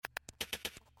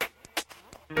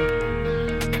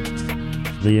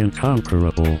The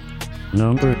Incomparable.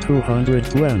 Number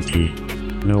 220.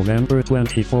 November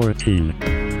 2014.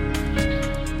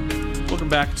 Welcome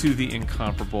back to The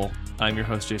Incomparable. I'm your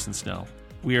host, Jason Snell.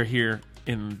 We are here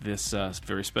in this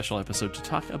very special episode to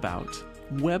talk about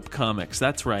webcomics.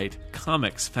 That's right,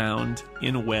 comics found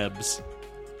in webs,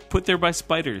 put there by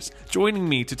spiders. Joining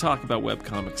me to talk about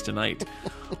webcomics tonight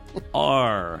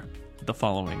are the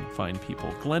following fine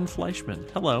people. Glenn Fleischman,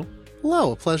 hello.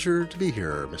 Hello, a pleasure to be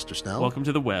here, Mr. Snell. Welcome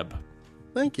to the web.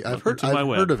 Thank you. I've heard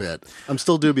of it. I'm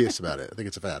still dubious about it. I think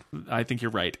it's a fad. I think you're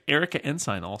right. Erica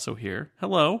Ensign also here.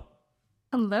 Hello.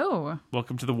 Hello.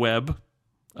 Welcome to the web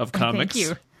of comics. Thank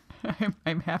you.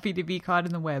 I'm happy to be caught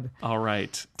in the web. All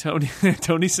right. Tony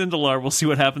Sindelar. We'll see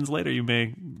what happens later. You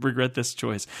may regret this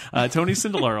choice. Tony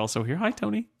Sindelar also here. Hi,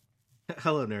 Tony.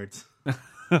 Hello, nerds.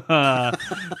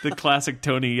 The classic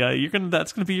Tony.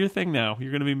 That's gonna be your thing now.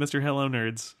 You're gonna be Mr. Hello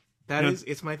Nerds.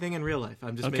 It's my thing in real life.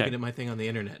 I'm just making it my thing on the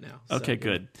internet now. Okay,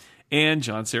 good. And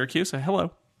John Syracuse,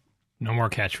 hello. No more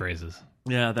catchphrases.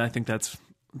 Yeah, I think that's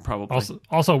probably...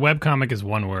 Also, webcomic is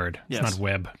one word. Yes. It's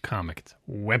not webcomic. It's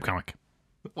webcomic.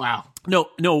 Wow. No,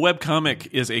 webcomic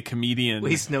is a comedian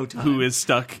Waste no time. Who is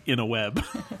stuck in a web.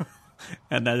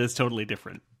 And that is totally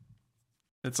different.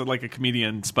 It's like a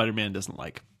comedian Spider-Man doesn't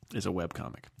like, is a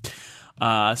webcomic.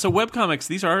 So webcomics,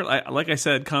 these are, like I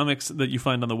said, comics that you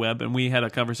find on the web, and we had a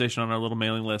conversation on our little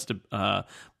mailing list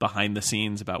behind the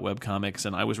scenes about webcomics,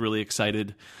 and I was really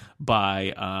excited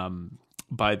by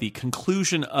the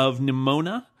conclusion of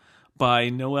Nimona by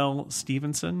Noelle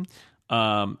Stevenson,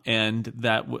 and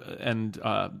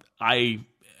I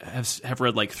have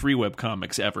read like 3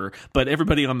 webcomics ever, but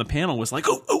everybody on the panel was like,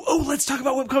 oh, let's talk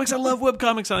about webcomics. I love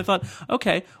webcomics. And I thought,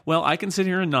 okay, well, I can sit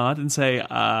here and nod and say,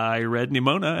 I read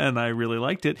Nimona and I really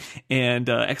liked it. And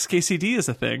XKCD is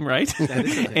a thing, right? That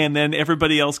is a thing. And then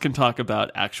everybody else can talk about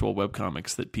actual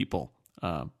webcomics that people,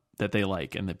 that they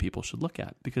like and that people should look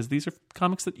at, because these are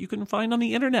comics that you can find on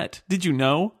the internet. Did you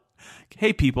know?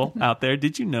 Hey, people out there,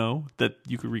 did you know that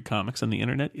you could read comics on the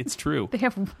internet? It's true. They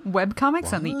have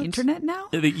webcomics on the internet now?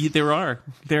 There are.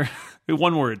 They're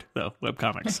one word, though,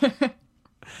 webcomics.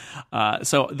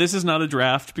 So this is not a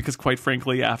draft because, quite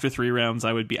frankly, after 3 rounds,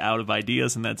 I would be out of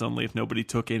ideas, and that's only if nobody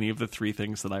took any of the 3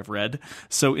 things that I've read.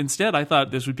 So instead, I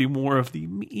thought this would be more of the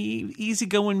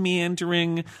easygoing,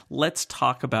 meandering, let's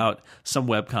talk about some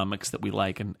webcomics that we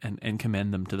like and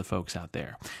commend them to the folks out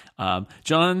there.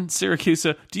 John Syracuse,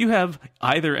 do you have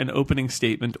either an opening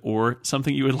statement or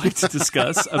something you would like to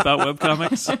discuss about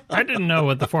webcomics? I didn't know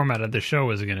what the format of the show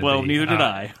was going to be. Well, neither did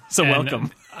I. So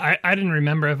welcome. I didn't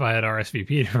remember if I had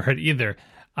RSVP'd for it either.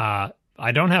 I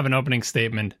don't have an opening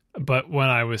statement, but when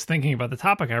I was thinking about the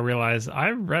topic, I realized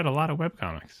I've read a lot of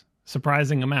webcomics,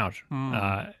 surprising amount.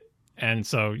 And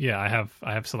so, yeah,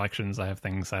 I have selections, I have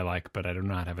things I like, but I do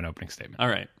not have an opening statement. All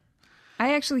right.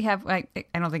 I actually have, I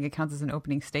don't think it counts as an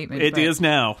opening statement. It is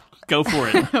now. Go for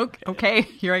it. Okay,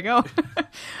 here I go.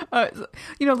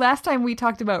 Last time we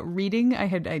talked about reading,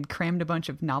 I'd crammed a bunch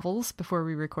of novels before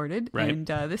we recorded. Right. And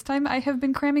this time I have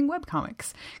been cramming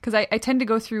webcomics. Because I tend to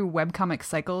go through webcomic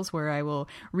cycles where I will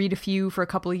read a few for a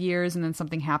couple of years and then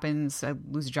something happens, I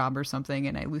lose a job or something,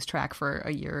 and I lose track for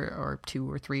a year or 2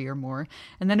 or 3 or more.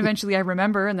 And then eventually I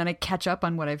remember, and then I catch up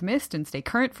on what I've missed and stay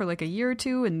current for like a year or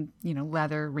 2 and,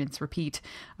 lather, rinse, repeat.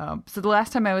 So the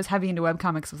last time I was heavy into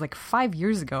webcomics was like 5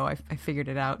 years ago. I figured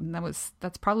it out, and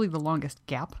that's probably the longest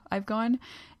gap I've gone.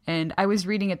 And I was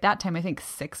reading at that time, I think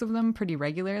 6 of them pretty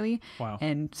regularly. Wow.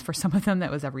 And for some of them,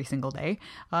 that was every single day.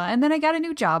 And then I got a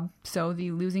new job, so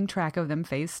the losing track of them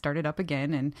phase started up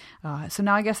again. And so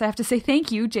now I guess I have to say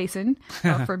thank you, Jason,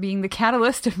 for being the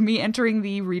catalyst of me entering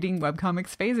the reading webcomics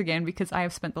phase again, because I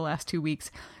have spent the last 2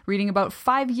 weeks reading about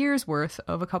 5 years worth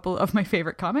of a couple of my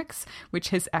favorite comics, which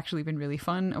has actually been really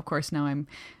fun. Of course, now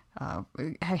I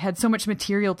had so much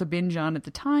material to binge on at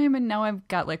the time, and now I've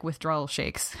got like withdrawal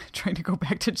shakes trying to go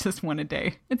back to just one a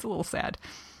day. It's a little sad.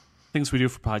 Things we do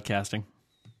for podcasting.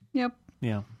 Yep.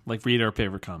 Yeah, like read our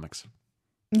favorite comics.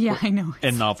 Yeah, I know.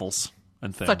 And novels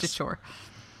and things. Such a chore.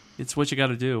 It's what you got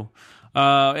to do.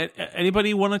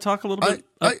 Anybody want to talk a little bit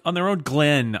on their own?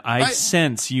 Glenn, I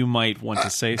sense you might want to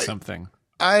say something.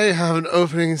 I have an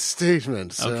opening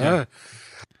statement. Okay.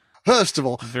 First of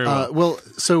all, Very well.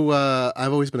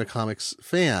 I've always been a comics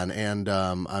fan, and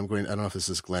I don't know if this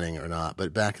is Glenning or not,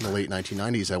 but back in the late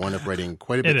 1990s, I wound up writing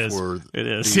quite a bit for It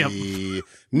is. the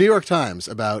New York Times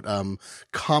about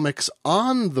comics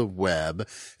on the web,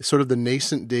 sort of the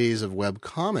nascent days of web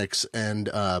comics, and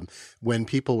when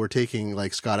people were taking,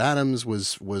 like Scott Adams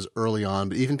was early on,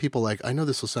 but even people like, I know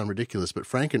this will sound ridiculous, but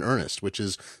Frank and Ernest, which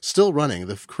is still running.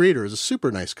 The creator is a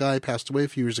super nice guy, passed away a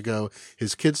few years ago.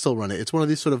 His kids still run it. It's one of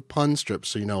these sort of pun strips,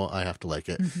 so you know I have to like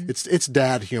it. Mm-hmm. It's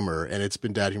dad humor, and it's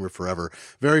been dad humor forever.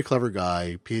 Very clever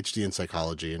guy, PhD in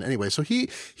psychology. And anyway, so he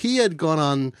had gone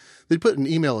on, they put an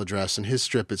email address in his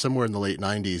strip at somewhere in the late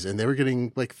 90s, and they were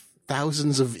getting like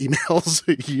thousands of emails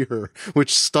a year,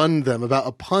 which stunned them about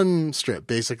a pun strip,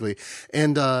 basically.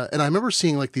 And I remember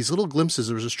seeing like these little glimpses.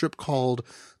 There was a strip called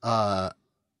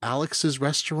Alex's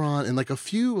Restaurant, and like a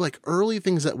few like early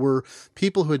things that were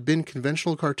people who had been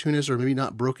conventional cartoonists or maybe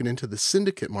not broken into the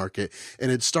syndicate market and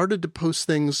had started to post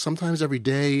things sometimes every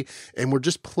day, and were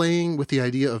just playing with the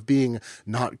idea of being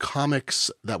not comics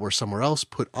that were somewhere else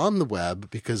put on the web,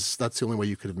 because that's the only way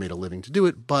you could have made a living to do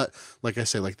it. But like I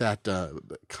say, like that,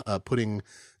 putting,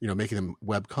 making them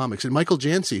web comics. And Michael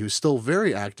Jancy, who's still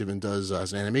very active and does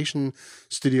has an animation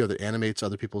studio that animates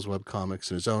other people's web comics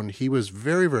in his own. He was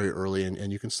very, very early,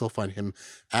 and you can still find him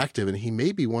active. And he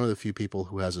may be one of the few people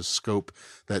who has a scope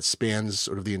that spans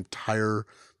sort of the entire,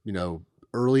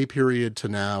 early period to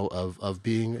now of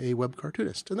being a web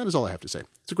cartoonist. And that is all I have to say.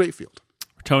 It's a great field.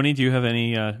 Tony, do you have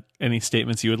any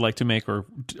statements you would like to make, or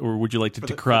would you like to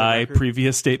decry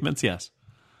previous statements? Yes.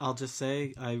 I'll just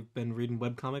say I've been reading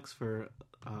webcomics for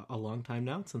a long time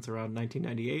now, since around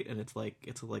 1998, and it's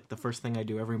like the first thing I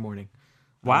do every morning.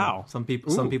 Wow. Some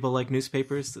people like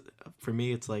newspapers. For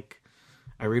me, it's like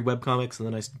I read webcomics, and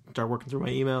then I start working through my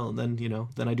email, and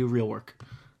then I do real work.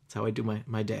 That's how I do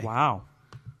my day. Wow.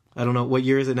 I don't know, what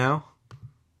year is it now?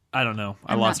 I don't know.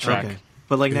 I lost track. Okay.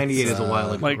 But like 98 is a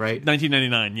while ago, like right?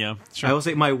 1999, yeah. Sure. I will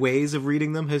say my ways of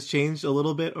reading them has changed a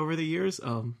little bit over the years.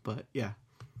 But yeah.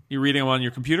 You're reading them on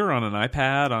your computer, on an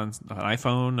iPad, on an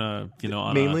iPhone,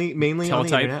 on mainly on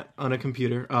the internet, on a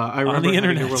computer. I remember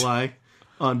having to rely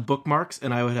on bookmarks,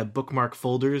 and I would have bookmark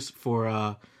folders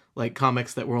for like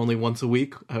comics that were only once a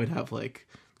week. I would have like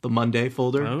the Monday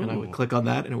folder, and I would click on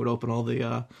that, and it would open all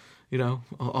the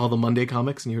all the Monday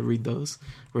comics, and you would read those.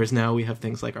 Whereas now we have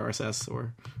things like RSS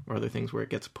or other things where it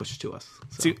gets pushed to us.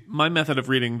 So. See, my method of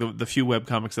reading the few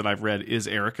webcomics that I've read is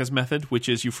Erica's method, which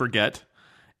is you forget.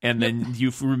 And then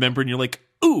you remember, and you're like,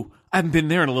 ooh, I haven't been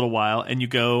there in a little while. And you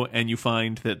go and you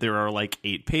find that there are like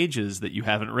 8 pages that you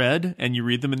haven't read, and you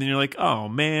read them, and then you're like, oh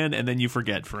man, and then you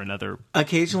forget for another.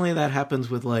 Occasionally that happens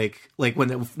with like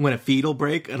when a feed will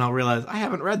break, and I'll realize I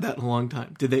haven't read that in a long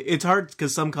time. It's hard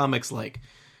because some comics like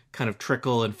kind of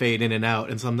trickle and fade in and out,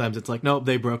 and sometimes it's like, nope,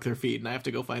 they broke their feed, and I have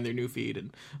to go find their new feed,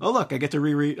 and oh look, I get to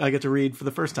read for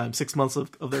the first time 6 months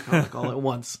of their comic all at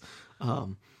once.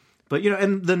 But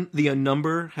and then the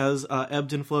number has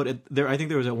ebbed and flowed. I think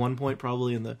there was at one point,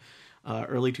 probably in the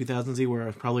early 2000s, where I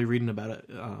was probably reading about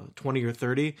 20 or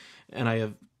 30, and I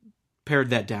have pared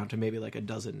that down to maybe like a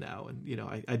dozen now. And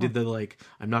I did the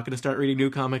I'm not going to start reading new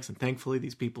comics, and thankfully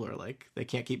these people are like, they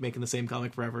can't keep making the same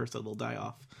comic forever, so they'll die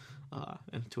off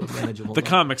into a manageable. The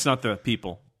comics, not the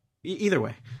people. Either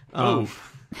way.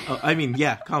 I mean,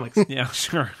 yeah, comics. Yeah,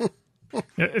 sure.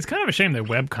 It's kind of a shame that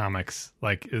webcomics,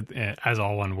 as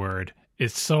all one word,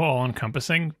 is so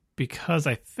all-encompassing, because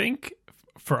I think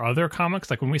for other comics,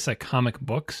 like when we say comic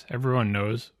books, everyone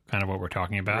knows kind of what we're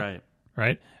talking about.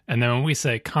 Right? And then when we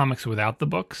say comics without the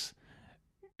books,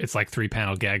 it's like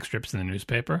 3-panel gag strips in the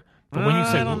newspaper. But when you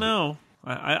say, I don't know.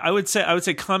 I would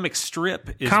say comic strip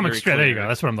is comic strip. clear. There you go.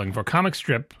 That's what I'm looking for. Comic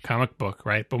strip, comic book,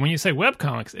 right? But when you say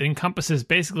webcomics, it encompasses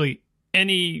basically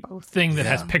anything that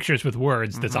has pictures with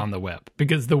words that's on the web,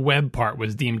 because the web part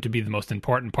was deemed to be the most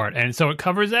important part, and so it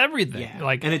covers everything.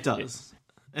 Yeah, and it does.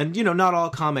 And not all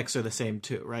comics are the same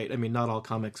too, right? I mean, not all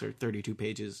comics are 32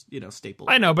 pages, stapled.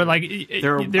 I know, but like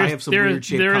there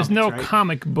is no right?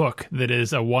 comic book that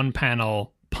is a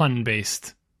 1-panel pun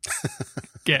based.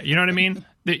 Yeah, you know what I mean?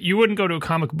 You wouldn't go to a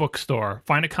comic book store,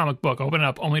 find a comic book, open it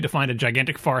up, only to find a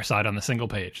gigantic Far Side on the single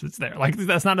page that's there. Like,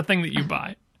 that's not a thing that you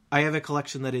buy. I have a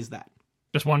collection that is that.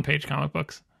 Just 1-page comic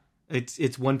books? It's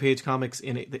 1-page comics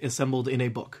assembled in a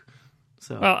book.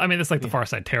 So, well, I mean, it's like the Far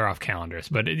Side tear-off calendars,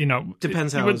 but,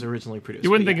 depends how it was originally produced. You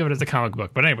wouldn't think of it as a comic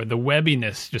book. But anyway, the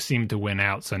webbiness just seemed to win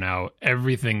out, so now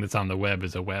everything that's on the web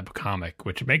is a web comic,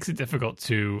 which makes it difficult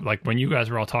to, like, when you guys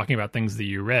were all talking about things that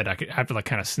you read, I could have to, like,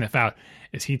 kind of sniff out,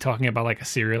 is he talking about, like, a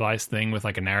serialized thing with,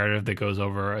 like, a narrative that goes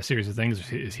over a series of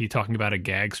things? Is he talking about a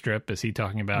gag strip? Is he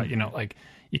talking about, like,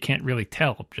 you can't really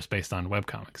tell just based on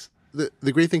webcomics.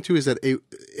 the great thing too is that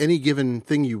any given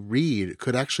thing you read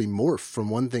could actually morph from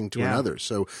one thing to another.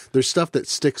 So there's stuff that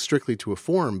sticks strictly to a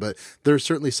form, but there are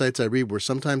certainly sites I read where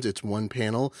sometimes it's one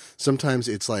panel, sometimes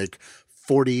it's like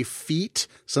 40 feet.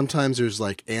 Sometimes there's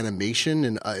like animation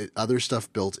and other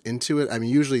stuff built into it. I mean,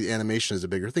 usually animation is a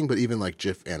bigger thing, but even like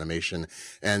GIF animation,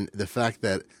 and the fact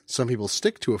that some people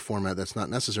stick to a format that's not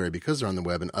necessary because they're on the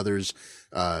web, and others,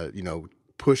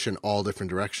 push in all different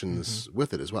directions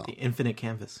with it as well. The infinite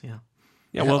canvas, yeah.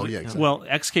 Yeah, well, exactly. well,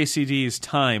 XKCD's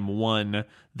Time won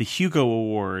the Hugo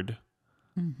Award.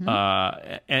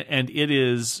 And it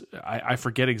is, I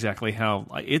forget exactly how,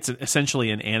 it's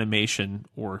essentially an animation,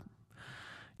 or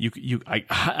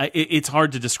it's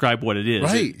hard to describe what it is.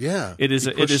 Right, yeah. It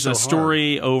is a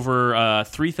story over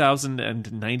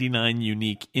 3,099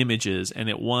 unique images, and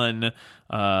it won.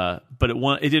 But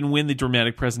it didn't win the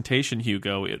dramatic presentation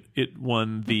Hugo. It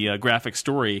won the graphic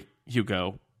story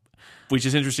Hugo, which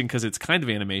is interesting because it's kind of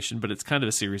animation, but it's kind of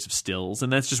a series of stills.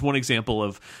 And that's just one example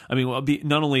of,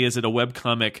 not only is it a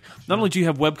webcomic, not only do you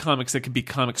have webcomics that can be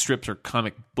comic strips or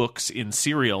comic books in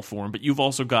serial form, but you've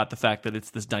also got the fact that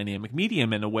it's this dynamic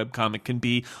medium, and a webcomic can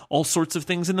be all sorts of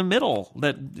things in the middle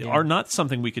that are not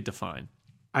something we could define.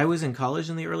 I was in college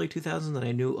in the early 2000s, and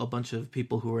I knew a bunch of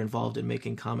people who were involved in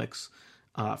making comics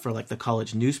for like the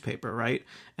college newspaper, right?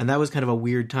 And that was kind of a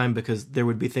weird time because there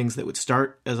would be things that would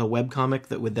start as a web comic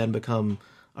that would then become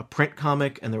a print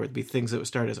comic, and there would be things that would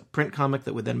start as a print comic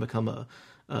that would then become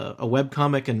a web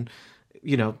comic. And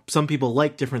some people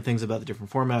like different things about the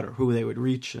different format or who they would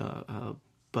reach,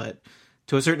 but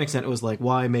to a certain extent, it was like,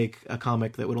 why make a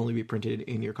comic that would only be printed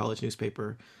in your college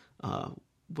newspaper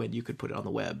when you could put it on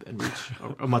the web and reach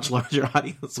a much larger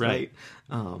audience, right?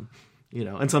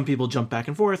 And some people jump back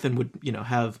and forth and would,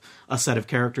 have a set of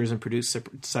characters and produce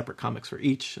separate comics for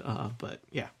each. But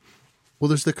yeah. Well,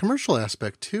 there's the commercial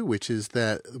aspect too, which is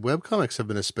that webcomics have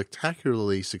been a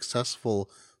spectacularly successful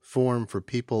form for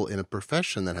people in a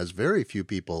profession that has very few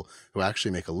people who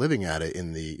actually make a living at it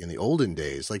in the olden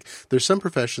days. Like, there's some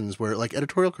professions where, like,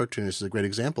 editorial cartoonist is a great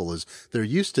example. Is there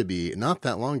used to be, not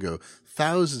that long ago,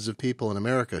 thousands of people in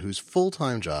America whose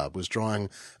full-time job was drawing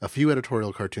a few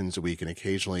editorial cartoons a week and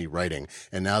occasionally writing.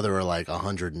 And now there are like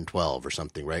 112 or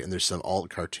something, right? And there's some alt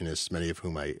cartoonists, many of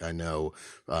whom I know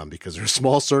because they're a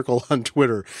small circle on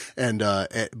Twitter.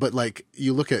 But like,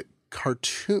 you look at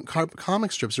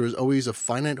comic strips, there was always a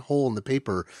finite hole in the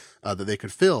paper that they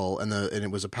could fill, and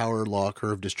it was a power law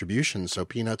curve distribution. So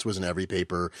Peanuts was in every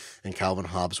paper, and Calvin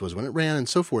Hobbes was when it ran, and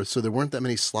so forth. So there weren't that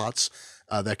many slots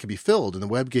that could be filled, and the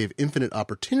web gave infinite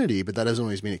opportunity, but that doesn't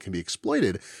always mean it can be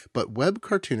exploited. But web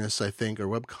cartoonists, I think, or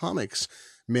web comics,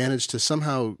 managed to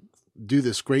somehow do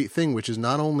this great thing, which is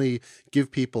not only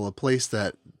give people a place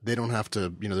that they don't have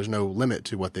to, there's no limit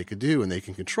to what they could do and they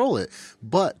can control it,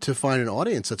 but to find an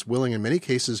audience that's willing in many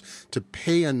cases to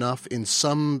pay enough in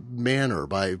some manner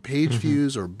by page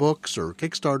views or books or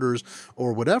Kickstarters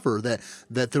or whatever, that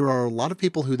there are a lot of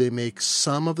people who they make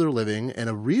some of their living, and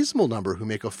a reasonable number who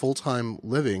make a full-time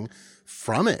living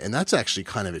from it. And that's actually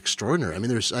kind of extraordinary. I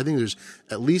mean, I think there's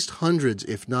at least hundreds,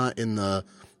 if not in the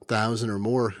 1,000 or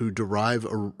more, who derive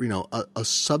a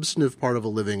substantive part of a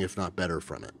living, if not better,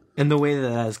 from it. And the way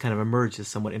that has kind of emerged is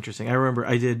somewhat interesting. I remember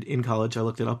I did in college, I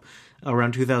looked it up,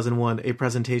 around 2001, a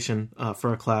presentation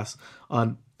for a class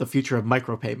on the future of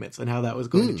micropayments and how that was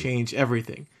going to change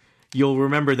everything. You'll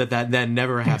remember that then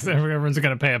never happened. Everyone's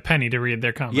going to pay a penny to read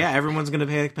their comics. Yeah, everyone's going to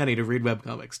pay a penny to read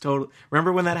webcomics. Totally.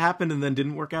 Remember when that happened and then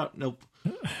didn't work out? Nope.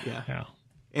 Yeah.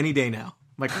 Any day now.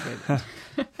 Micropayments.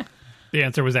 The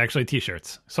answer was actually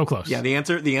T-shirts. So close. Yeah, the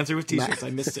answer was T-shirts. I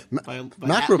missed it.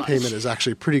 Macro payment is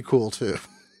actually pretty cool too.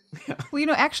 Yeah. Well,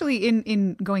 actually,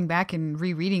 in going back and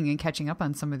rereading and catching up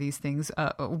on some of these things,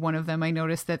 one of them I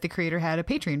noticed that the creator had a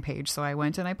Patreon page, so I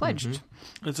went and I pledged.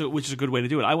 Which is a good way to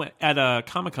do it. I went at a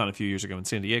Comic-Con a few years ago in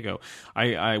San Diego.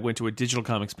 I went to a digital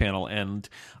comics panel and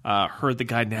heard the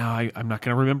guy. Now I'm not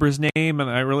going to remember his name, and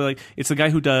I really it's the guy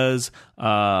who does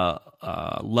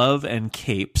Love and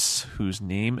Capes, whose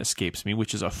name escapes me,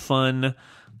 which is a fun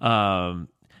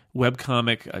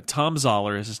webcomic. Tom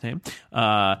Zoller is his name.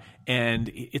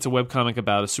 And it's a webcomic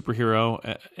about a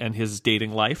superhero and his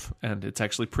dating life, and it's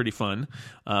actually pretty fun.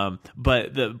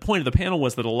 But the point of the panel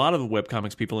was that a lot of the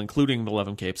webcomics people, including the Love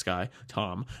and Capes guy,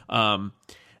 Tom,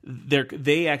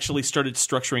 they actually started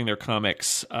structuring their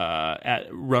comics at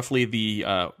roughly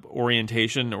the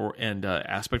orientation and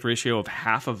aspect ratio of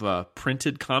half of a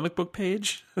printed comic book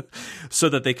page so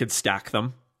that they could stack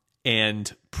them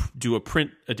and do a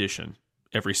print edition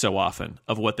every so often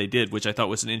of what they did, which I thought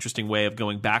was an interesting way of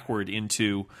going backward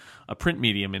into a print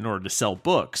medium in order to sell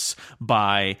books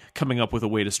by coming up with a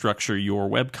way to structure your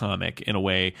webcomic in a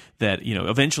way that,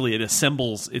 eventually it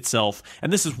assembles itself.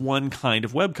 And this is one kind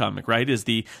of webcomic, right? Is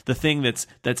the thing that's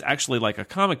actually like a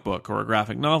comic book or a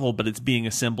graphic novel, but it's being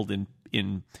assembled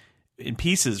in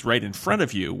pieces right in front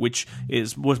of you, which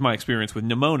was my experience with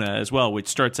Nimona as well, which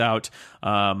starts out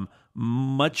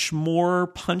much more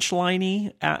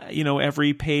punchliney.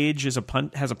 Every page has a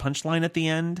punchline at the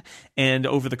end, and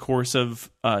over the course of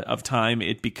time,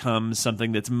 it becomes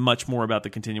something that's much more about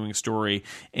the continuing story,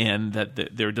 and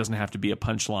that there doesn't have to be a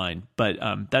punchline. But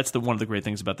that's one of the great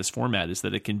things about this format, is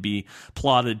that it can be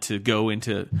plotted to go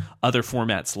into other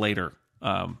formats later.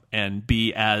 And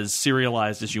be as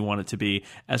serialized as you want it to be,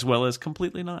 as well as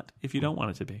completely not if you don't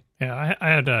want it to be. Yeah, I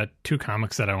had two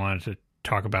comics that I wanted to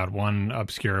talk about, one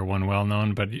obscure, one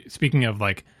well-known. But speaking of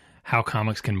like how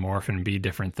comics can morph and be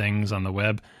different things on the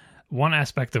web, one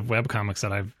aspect of webcomics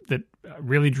that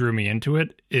really drew me into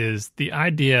it is the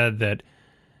idea that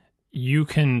you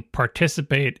can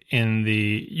participate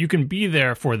you can be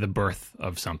there for the birth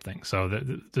of something. So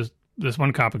there's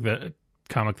one comic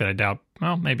that I doubt,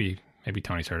 well, maybe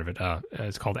Tony's heard of it.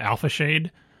 It's called Alpha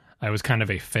Shade. It was kind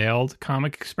of a failed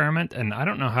comic experiment, and I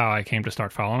don't know how I came to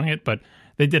start following it, but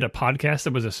they did a podcast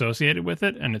that was associated with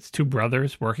it, and it's two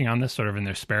brothers working on this sort of in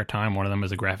their spare time. One of them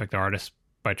is a graphic artist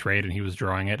by trade, and he was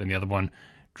drawing it, and the other one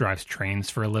drives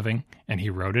trains for a living, and he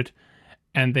wrote it.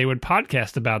 And they would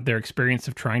podcast about their experience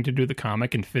of trying to do the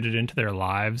comic and fit it into their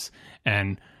lives,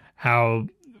 and how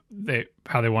they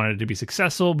wanted it to be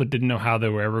successful, but didn't know how they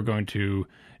were ever going to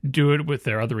do it with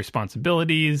their other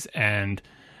responsibilities, and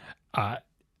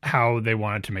how they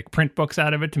wanted to make print books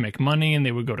out of it to make money. And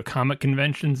they would go to comic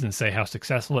conventions and say how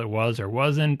successful it was or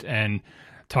wasn't, and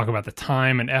talk about the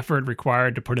time and effort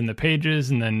required to put in the pages,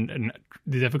 and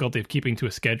the difficulty of keeping to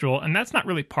a schedule. And that's not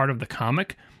really part of the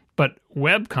comic, but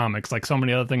web comics, like so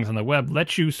many other things on the web,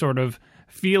 let you sort of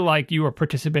feel like you are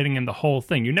participating in the whole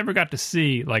thing. You never got to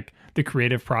see like the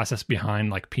creative process behind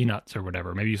like Peanuts or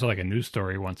whatever. Maybe you saw like a news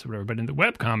story once or whatever, but in the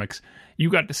web comics, you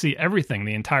got to see everything,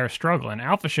 the entire struggle. And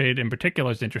Alpha Shade in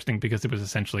particular is interesting because it was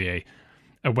essentially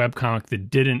a web comic that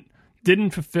didn't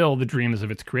fulfill the dreams of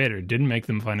its creator. It didn't make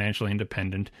them financially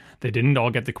independent. They didn't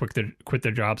all get to quit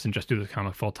their jobs and just do the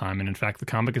comic full time. And in fact, the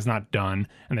comic is not done,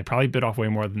 and they probably bit off way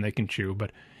more than they can chew.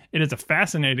 But it is a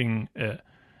fascinating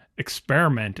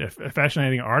experiment, a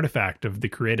fascinating artifact of the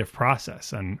creative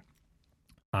process. And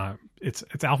it's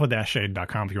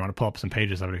alpha-shade.com if you want to pull up some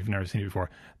pages of it if you've never seen it before.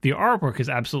 The artwork is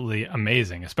absolutely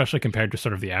amazing, especially compared to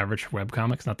sort of the average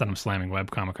webcomics. Not that I'm slamming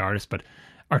webcomic artists, but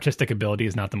artistic ability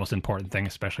is not the most important thing,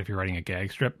 especially if you're writing a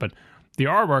gag strip. But the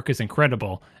artwork is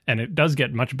incredible, and it does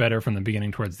get much better from the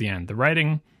beginning towards the end. The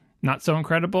writing, not so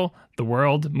incredible. The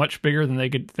world, much bigger than they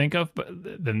could think of, but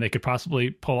than they could possibly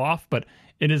pull off. But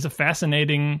it is a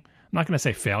fascinating, I'm not going to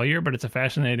say failure, but it's a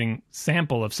fascinating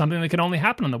sample of something that can only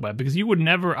happen on the web, because I would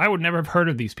never have heard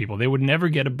of these people. They would never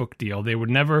get a book deal. They would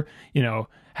never,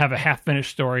 have a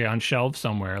half-finished story on shelves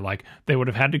somewhere. Like, they would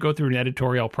have had to go through an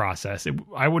editorial process.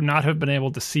 I would not have been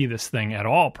able to see this thing at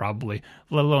all, probably,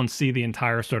 let alone see the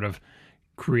entire sort of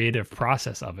creative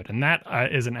process of it. And that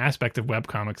is an aspect of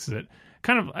webcomics that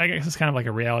I guess it's kind of like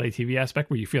a reality TV aspect,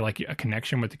 where you feel like a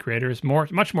connection with the creators,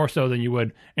 much more so than you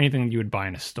would anything you would buy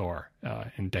in a store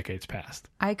in decades past.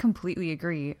 I completely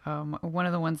agree. One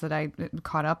of the ones that I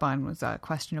caught up on was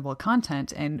questionable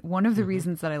content. And one of the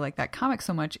reasons that I like that comic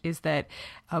so much is that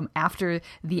after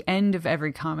the end of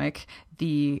every comic,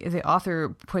 the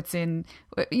author puts in,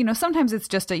 sometimes it's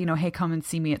just a, hey, come and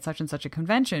see me at such and such a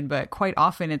convention. But quite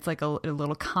often it's like a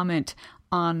little comment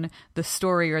on the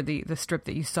story or the strip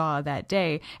that you saw that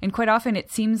day. And quite often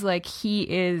it seems like he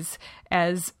is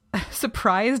as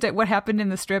surprised at what happened in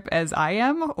the strip as I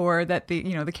am, or that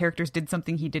the characters did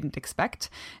something he didn't expect.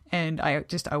 And I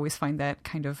just always find that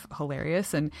kind of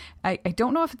hilarious. And I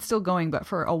don't know if it's still going, but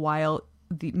for a while,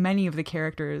 many of the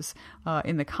characters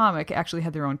in the comic actually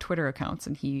had their own Twitter accounts,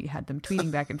 and he had them tweeting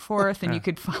back and forth, and you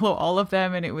could follow all of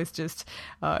them. And it was just,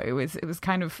 it was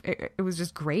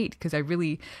just great, because I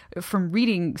really, from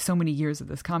reading so many years of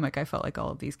this comic, I felt like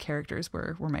all of these characters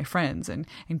were my friends, and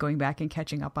going back and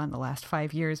catching up on the last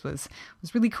 5 years was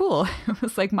really cool. It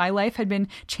was like my life had been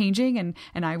changing, and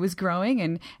I was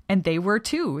growing, and they were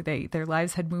too. Their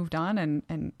lives had moved on,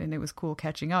 and it was cool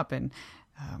catching up. And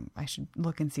I should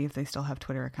look and see if they still have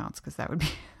Twitter accounts, because that'd be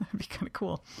kind of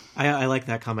cool. I like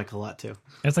that comic a lot too.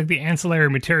 It's like the ancillary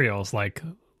materials, like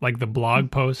like the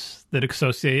blog posts that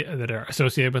are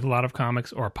associated with a lot of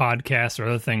comics, or podcasts or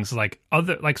other things, like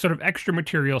sort of extra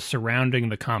material surrounding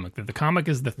the comic. That the comic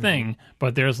is the thing,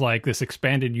 but there's like this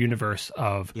expanded universe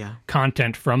of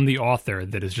content from the author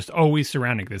that is just always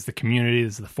surrounding. There's the community,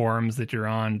 there's the forums that you're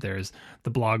on, there's the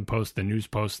blog posts, the news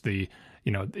posts,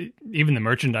 even the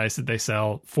merchandise that they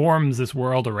sell forms this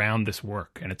world around this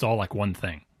work, and it's all like one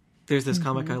thing. There's this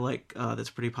comic I like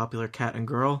that's pretty popular, Cat and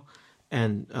Girl,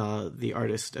 and the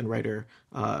artist and writer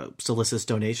solicits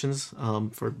donations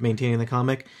for maintaining the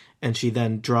comic, and she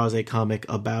then draws a comic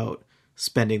about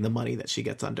spending the money that she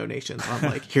gets on donations. On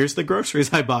like, here's the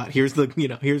groceries I bought, here's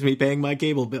here's me paying my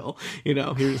cable bill,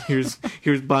 here's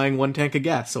buying 1 tank of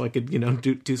gas so I could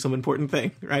do some important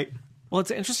thing, right? Well,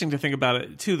 it's interesting to think about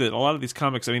it, too, that a lot of these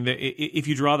comics, I mean, if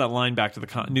you draw that line back to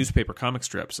the newspaper comic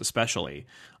strips, especially,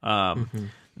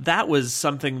 that was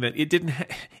something that it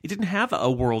didn't have a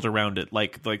world around it,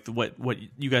 like what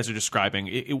you guys are describing.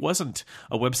 It wasn't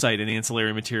a website and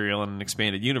ancillary material and an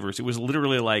expanded universe. It was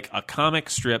literally like a comic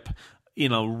strip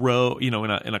in a row, in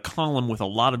a column with a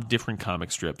lot of different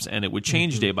comic strips, and it would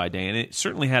change day by day, and it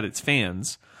certainly had its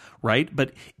fans. Right,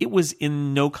 but it was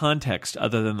in no context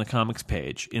other than the comics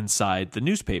page inside the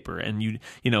newspaper, and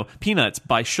Peanuts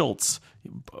by Schultz,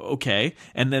 okay,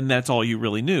 and then that's all you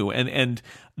really knew, and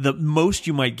the most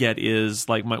you might get is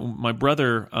like my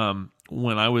brother.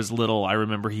 When I was little, I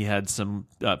remember he had some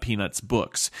Peanuts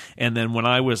books, and then when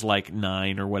I was like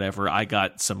 9 or whatever, I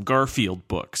got some Garfield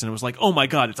books, and it was like, oh my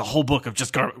god, it's a whole book of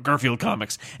just Garfield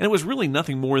comics, and it was really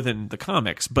nothing more than the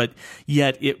comics, but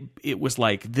yet it was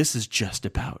like, this is just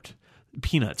about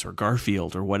Peanuts or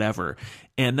Garfield or whatever.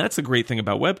 And that's the great thing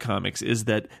about webcomics, is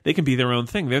that they can be their own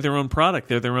thing. They're their own product.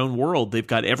 They're their own world. They've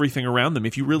got everything around them.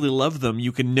 If you really love them,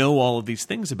 you can know all of these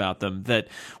things about them that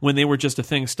when they were just a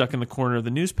thing stuck in the corner of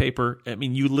the newspaper, I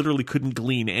mean, you literally couldn't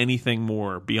glean anything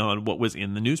more beyond what was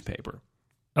in the newspaper.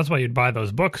 That's why you'd buy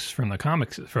those books from the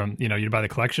comics, you'd buy the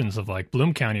collections of like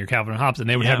Bloom County or Calvin and Hobbes, and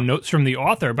they would have notes from the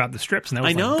author about the strips, and that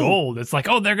was like gold. It's like,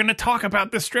 oh, they're going to talk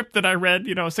about the strip that I read,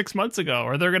 6 months ago,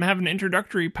 or they're going to have an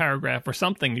introductory paragraph or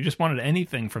something. You just wanted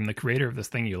anything from the creator of this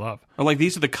thing you love. Or like,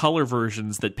 these are the color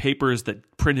versions that papers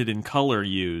that printed in color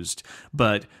used,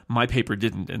 but my paper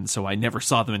didn't, and so I never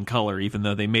saw them in color, even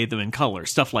though they made them in color.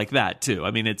 Stuff like that, too.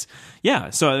 I mean,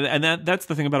 so, and that's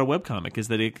the thing about a webcomic, is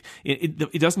that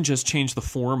it doesn't just change the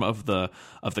form of the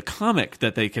comic,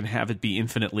 that they can have it be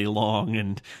infinitely long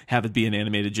and have it be an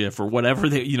animated GIF or whatever,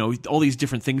 all these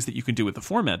different things that you can do with the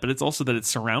format, but it's also that it's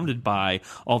surrounded by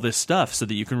all this stuff so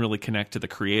that you can really connect to the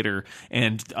creator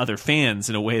and other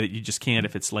fans in a way that you just can't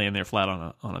if it's laying there flat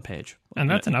on a page. And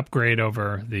that's an upgrade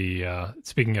over the,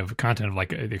 speaking of content of like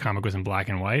the comic was in black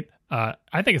and white,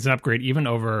 I think it's an upgrade even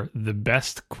over the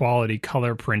best quality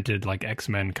color printed like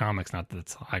X-Men comics. Not that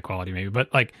it's high quality maybe,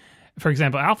 but like, for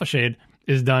example, Alpha Shade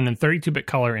is done in 32-bit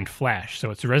color in Flash, so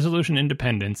it's resolution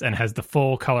independence and has the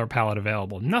full color palette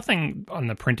available. Nothing on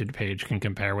the printed page can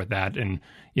compare with that, and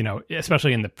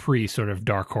especially in the sort of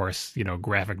Dark Horse,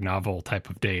 graphic novel type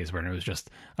of days, where it was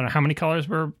just, I don't know, how many colors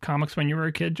were comics when you were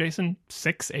a kid, Jason?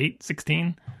 6, 8,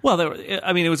 16? Well,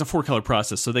 it was a 4-color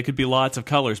process, so they could be lots of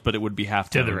colors, but it would be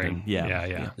half-toned. Dithering.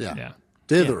 Yeah.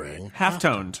 Dithering.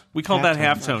 Half-toned. We call that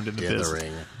half-toned in the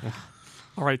Dithering.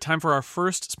 All right, time for our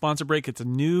first sponsor break. It's a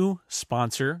new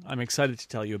sponsor I'm excited to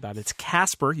tell you about. It's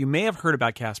Casper. You may have heard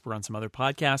about Casper on some other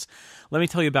podcasts. Let me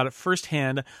tell you about it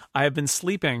firsthand. I have been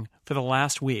sleeping for the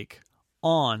last week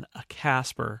on a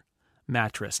Casper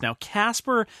mattress. Now,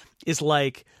 Casper is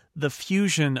like the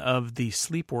fusion of the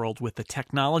sleep world with the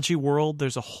technology world.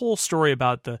 There's a whole story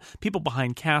about the people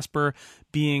behind Casper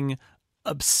being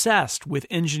obsessed with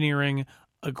engineering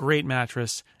a great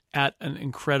mattress at an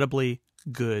incredibly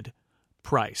good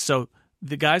price. So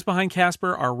the guys behind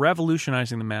Casper are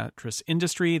revolutionizing the mattress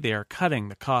industry. They are cutting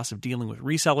the cost of dealing with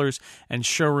resellers and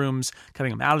showrooms, cutting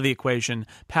them out of the equation,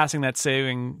 passing that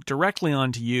saving directly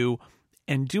on to you,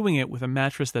 and doing it with a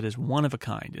mattress that is one of a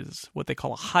kind. It is what they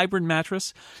call a hybrid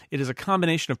mattress. It is a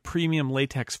combination of premium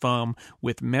latex foam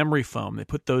with memory foam. They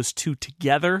put those two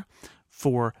together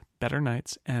for better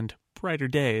nights and brighter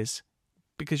days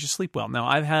because you sleep well. Now,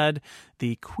 I've had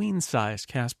the queen-sized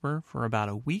Casper for about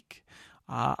a week.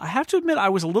 I have to admit, I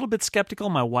was a little bit skeptical.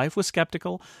 My wife was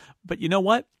skeptical. But you know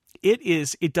what?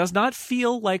 It does not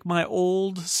feel like my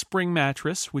old spring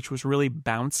mattress, which was really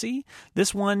bouncy.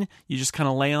 This one, you just kind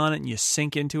of lay on it and you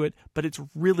sink into it, but it's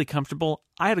really comfortable.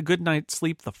 I had a good night's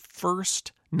sleep the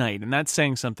first night, and that's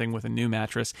saying something with a new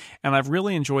mattress, and I've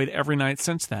really enjoyed every night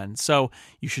since then. So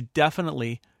you should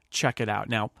definitely check it out.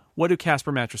 Now, what do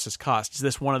Casper mattresses cost? Is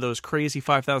this one of those crazy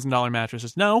 $5,000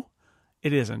 mattresses? No,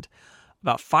 it isn't.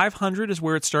 About 500 is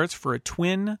where it starts for a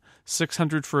twin,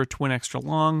 600 for a twin extra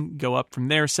long, go up from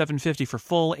there, 750 for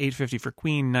full, 850 for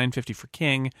queen, 950 for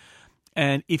king.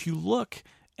 And if you look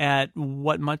at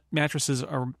what mattresses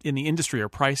are in the industry are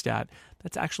priced at,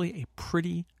 that's actually a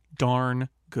pretty darn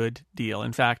good deal.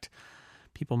 In fact,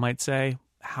 people might say,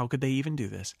 how could they even do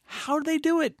this? How do they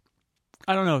do it?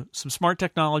 I don't know. Some smart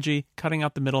technology, cutting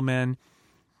out the middlemen,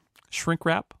 shrink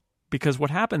wrap. Because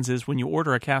what happens is when you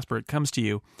order a Casper, it comes to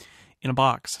you in a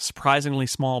box, a surprisingly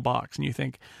small box. And you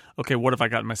think, okay, what have I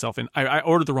gotten myself in? I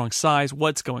ordered the wrong size.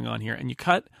 What's going on here? And you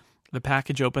cut the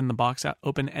package open, the box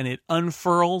open, and it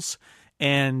unfurls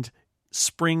and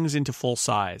springs into full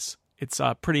size. It's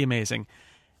pretty amazing.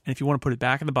 And if you want to put it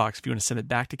back in the box, if you want to send it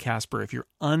back to Casper, if you're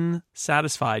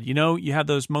unsatisfied, you have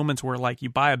those moments where like you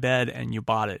buy a bed and you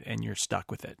bought it and you're stuck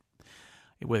with it,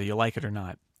 whether you like it or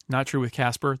not. Not true with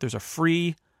Casper. There's a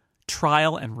free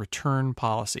trial and return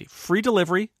policy, free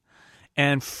delivery,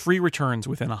 and free returns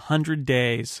within 100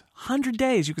 days. 100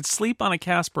 days. You could sleep on a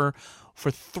Casper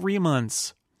for 3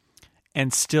 months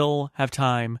and still have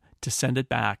time to send it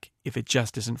back if it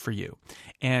just isn't for you.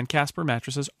 And Casper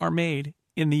mattresses are made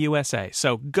in the USA.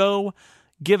 So go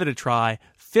give it a try.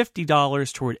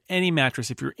 $50 toward any mattress.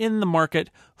 If you're in the market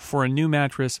for a new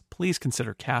mattress, please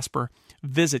consider Casper.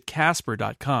 Visit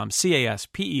Casper.com,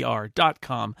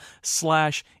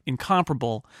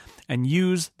 CASPER.com/incomparable, and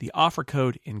use the offer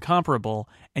code incomparable,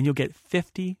 and you'll get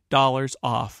 $50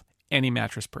 off any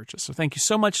mattress purchase. So thank you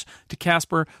so much to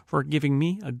Casper for giving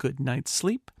me a good night's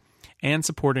sleep and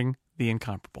supporting the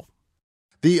incomparable.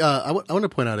 I want to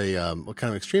point out a kind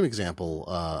of extreme example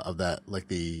of that, like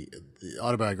the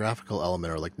autobiographical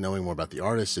element, or like knowing more about the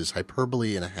artist, is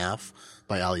Hyperbole and a Half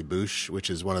by Ali Bouche, which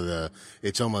is one of the,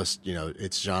 it's almost,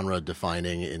 it's genre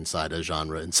defining inside a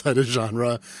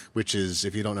genre, which is,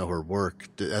 if you don't know her work,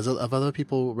 have other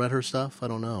people read her stuff? I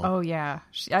don't know. Oh yeah.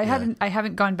 I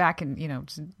haven't gone back and,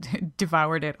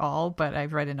 devoured it all, but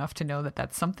I've read enough to know that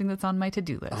that's something that's on my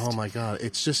to-do list. Oh my God.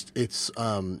 It's just, it's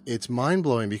mind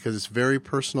blowing because it's very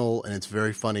personal and it's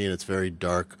very funny and it's very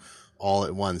dark all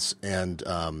at once. And,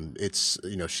 it's,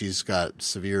 she's got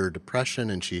severe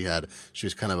depression and she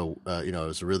was kind of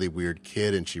was a really weird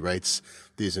kid, and she writes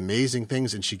these amazing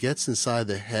things, and she gets inside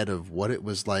the head of what it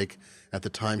was like at the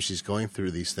time she's going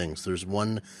through these things. There's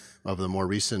one of the more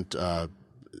recent,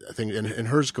 thing, and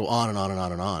hers go on and on and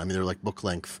on and on. I mean, they're like book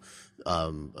length,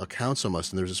 accounts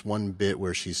almost. And there's this one bit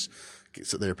where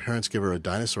so their parents give her a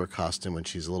dinosaur costume when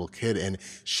she's a little kid, and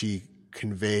she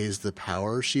conveys the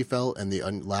power she felt and the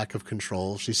lack of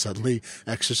control she suddenly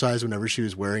exercised whenever she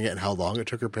was wearing it, and how long it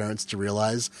took her parents to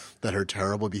realize that her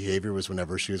terrible behavior was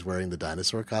whenever she was wearing the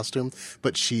dinosaur costume.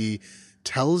 But she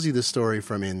tells you the story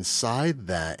from inside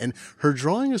that, and her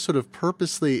drawing is sort of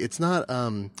purposely, it's not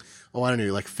I don't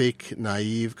know, like fake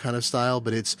naive kind of style,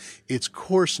 but it's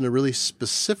coarse in a really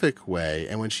specific way,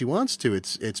 and when she wants to,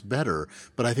 it's better.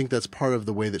 But I think that's part of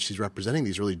the way that she's representing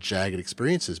these really jagged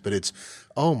experiences. But it's,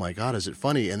 oh my God, is it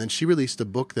funny? And then she released a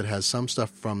book that has some stuff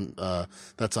from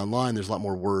that's online. There's a lot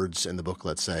more words in the book,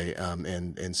 let's say,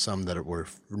 and some that were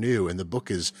new, and the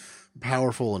book is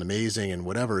powerful and amazing and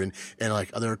whatever, and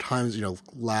like there are times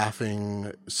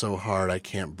laughing so hard I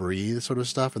can't breathe sort of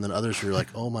stuff, and then others where you're like,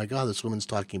 oh my God, this woman's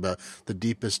talking about the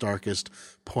deepest, darkest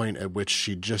point at which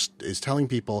she just is telling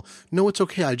people, no, it's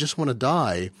okay, I just want to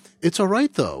die. It's all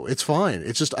right though, it's fine,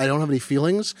 it's just I don't have any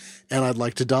feelings and I'd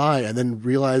like to die, and then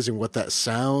realizing what that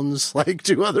sounds like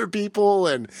to other people,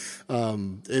 and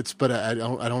but I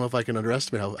don't know if I can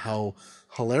underestimate how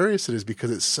hilarious it is, because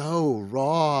it's so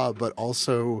raw but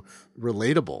also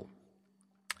relatable.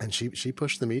 And she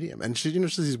pushed the medium, and she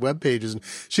does these web pages, and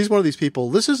she's one of these people.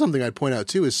 This is something I'd point out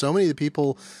too, is so many of the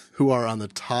people who are on the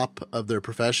top of their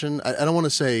profession. I don't want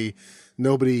to say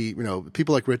nobody,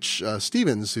 people like Rich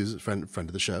Stevens, who's a friend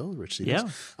of the show, Rich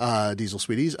Stevens, Diesel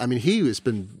Sweeties. I mean, he's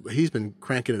been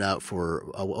cranking it out for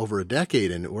over a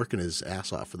decade and working his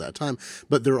ass off for that time.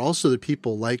 But there are also the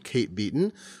people like Kate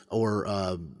Beaton, or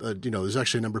there's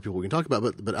actually a number of people we can talk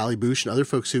about, but Ali Bouche and other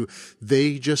folks who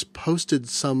they just posted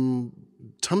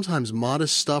sometimes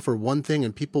modest stuff or one thing,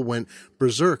 and people went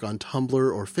berserk on Tumblr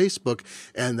or Facebook,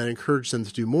 and that encouraged them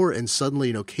to do more. And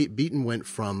suddenly, Kate Beaton went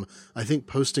from, I think,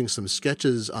 posting some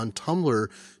sketches on Tumblr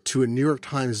to a New York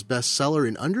Times bestseller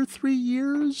in under 3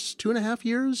 years, 2.5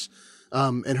 years.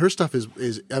 And her stuff is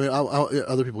I mean,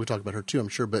 other people who talk about her too, I'm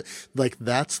sure, but like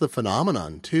that's the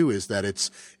phenomenon too, is that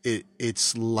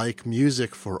it's like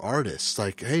music for artists.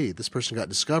 Like, hey, this person got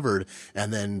discovered,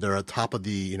 and then they're at top of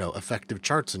the effective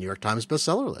charts, the New York Times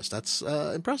bestseller list. That's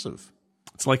impressive.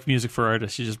 It's like music for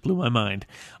artists. You just blew my mind.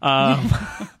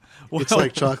 It's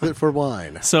like chocolate for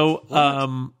wine.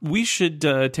 So we should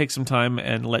take some time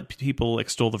and let people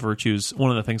extol the virtues. One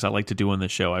of the things I like to do on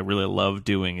this show, I really love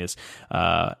doing, is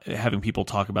having people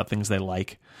talk about things they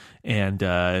like. And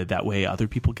that way other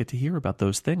people get to hear about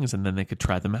those things, and then they could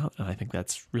try them out. And I think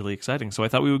that's really exciting. So I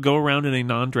thought we would go around in a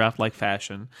non-draft-like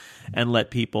fashion and let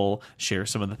people share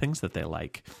some of the things that they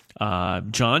like.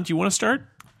 John, do you want to start?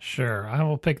 Sure, I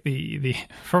will pick the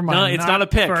for my not a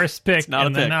pick. First pick, It's not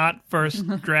and a pick. the not first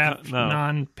draft No.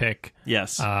 non-pick.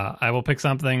 Yes. I will pick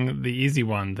something, the easy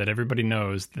one that everybody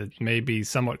knows that may be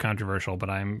somewhat controversial, but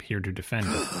I'm here to defend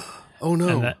it. Oh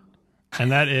no.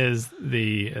 And that is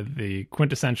the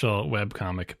quintessential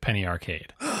webcomic Penny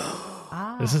Arcade.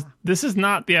 This is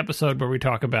not the episode where we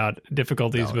talk about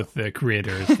difficulties with the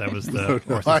creators. That was the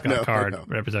Orson Scott Card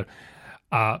episode.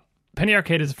 Penny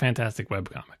Arcade is a fantastic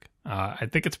webcomic. I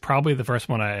think it's probably the first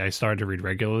one I started to read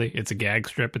regularly. It's a gag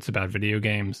strip. It's about video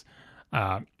games.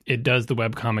 It does the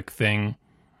webcomic thing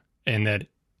in that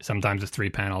sometimes it's 3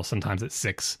 panels, sometimes it's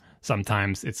 6.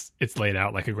 Sometimes it's laid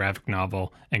out like a graphic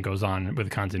novel and goes on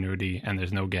with continuity, and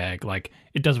there's no gag. Like,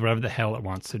 it does whatever the hell it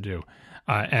wants to do.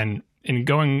 And in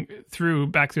going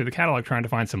back through the catalog trying to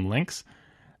find some links,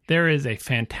 there is a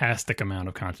fantastic amount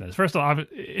of content. First of all,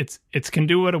 it can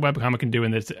do what a webcomic can do,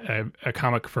 and it's a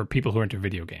comic for people who are into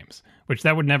video games, which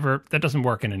that doesn't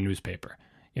work in a newspaper.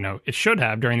 You know, it should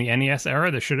have during the NES era.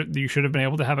 You should have been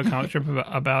able to have a comic strip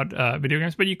about video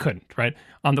games, but you couldn't, right?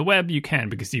 On the web, you can,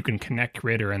 because you can connect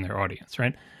creator and their audience,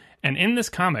 right? And in this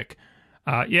comic,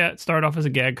 it started off as a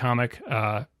gag comic.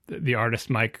 The artist,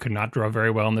 Mike, could not draw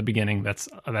very well in the beginning. That's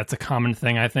a common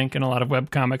thing, I think, in a lot of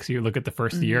webcomics. You look at the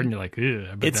first year and you're like,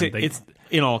 ugh. But it's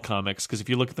in all comics, because if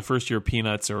you look at the first year of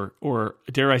Peanuts, or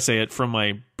dare I say it, from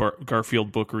my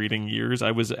Garfield book reading years,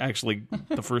 I was actually,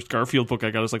 the first Garfield book I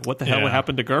got, I was like, what the hell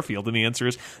happened to Garfield? And the answer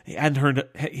is he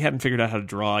hadn't figured out how to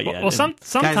draw yet. Well,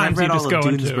 sometimes Guys, I've read you just all go of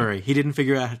into... Doonesbury. He didn't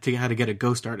figure out how to get a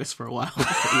ghost artist for a while.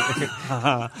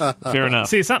 Fair enough.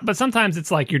 See, but sometimes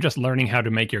it's like you're just learning how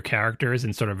to make your characters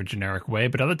in sort of a generic way,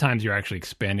 but other times you're actually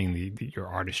expanding your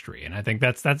artistry, and I think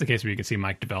that's the case where you can see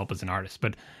Mike develop as an artist.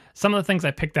 But some of the things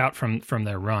I picked out from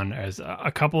their run is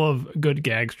a couple of good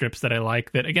gag strips that I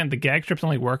like. That, again, the gag strips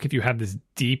only work if you have this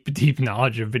deep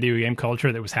knowledge of video game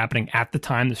culture that was happening at the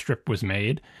time the strip was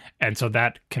made, and so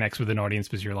that connects with an audience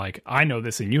because you're like, I know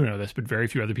this and you know this, but very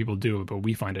few other people do, but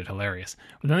we find it hilarious.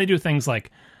 But then they do things like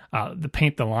the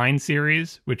Paint the Line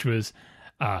series, which was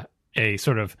a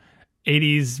sort of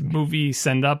 80s movie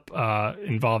send-up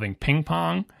involving ping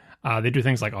pong. They do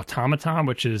things like Automaton,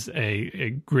 which is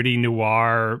a gritty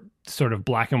noir sort of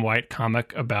black and white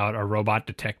comic about a robot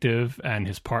detective and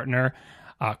his partner.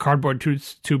 Cardboard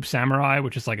Tube Samurai,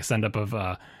 which is like a send-up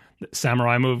of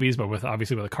samurai movies, but with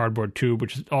a cardboard tube,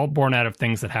 which is all born out of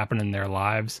things that happen in their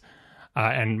lives.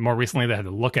 And more recently, they had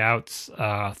the Lookouts,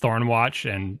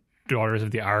 Thornwatch, and Daughters of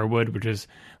the Ironwood, which is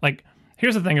like...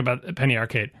 Here's the thing about Penny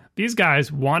Arcade. These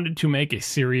guys wanted to make a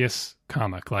serious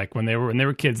comic. Like when they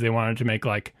were kids, they wanted to make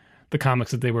like the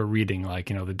comics that they were reading, like,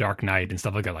 you know, The Dark Knight and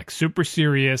stuff like that, like super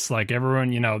serious, like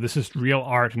everyone, you know, this is real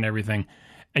art and everything.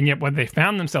 And yet what they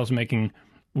found themselves making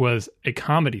was a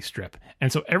comedy strip. And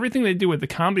so everything they do with the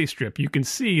comedy strip, you can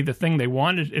see the thing they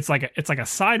wanted. It's like a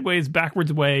sideways,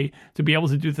 backwards way to be able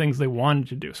to do things they wanted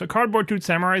to do. So Cardboard Tube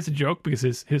Samurai is a joke because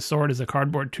his sword is a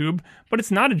cardboard tube, but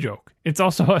it's not a joke. It's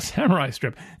also a samurai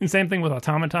strip. And same thing with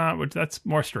Automaton, which that's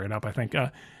more straight up, I think.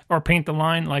 Or Paint the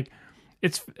Line. Like,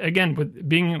 it's, again, with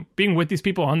being with these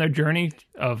people on their journey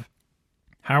of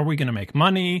how are we going to make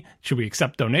money? Should we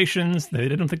accept donations? They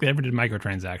don't think they ever did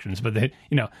microtransactions, but they,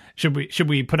 you know, should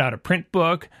we put out a print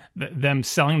book? Them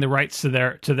selling the rights to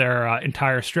their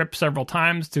entire strip several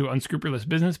times to unscrupulous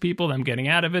business people, them getting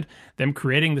out of it, them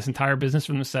creating this entire business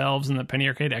for themselves, and the Penny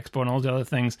Arcade Expo and all those other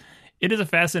things. It is a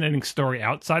fascinating story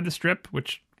outside the strip,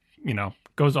 which, you know,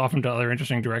 goes off into other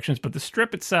interesting directions. But the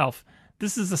strip itself,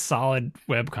 this is a solid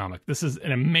webcomic. This is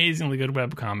an amazingly good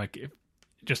webcomic.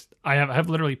 I have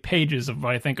literally pages of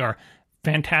what I think are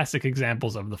fantastic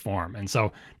examples of the form. And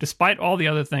so despite all the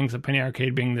other things, of Penny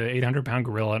Arcade being the 800-pound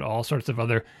gorilla and all sorts of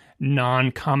other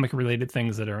non-comic related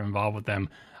things that are involved with them,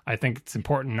 I think it's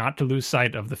important not to lose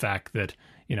sight of the fact that,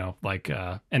 you know, like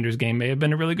Ender's Game may have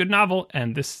been a really good novel,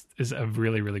 and this is a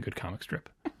really, really good comic strip.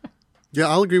 Yeah,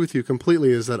 I'll agree with you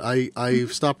completely. Is that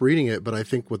I've stopped reading it, but I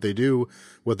think what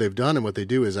they've done and what they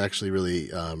do is actually really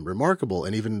remarkable.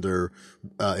 And even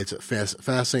it's a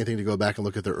fascinating thing to go back and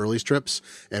look at their early strips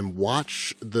and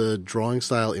watch the drawing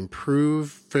style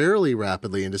improve fairly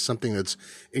rapidly into something that's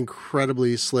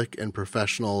incredibly slick and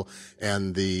professional.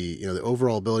 And the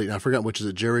overall ability. Now I forgot which is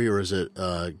it, Jerry or is it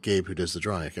Gabe who does the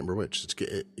drawing? I can't remember which. It's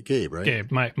Gabe, right?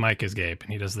 Gabe. Mike is Gabe,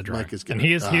 and he does the drawing. Mike is Gabe.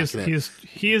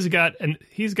 And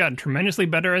he's gotten tremendously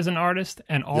better as an artist,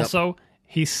 and also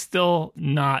he's still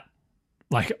not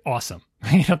like awesome.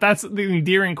 That's the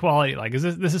endearing quality. Like,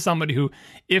 this is somebody who,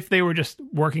 if they were just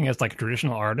working as like a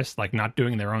traditional artist, like not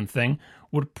doing their own thing,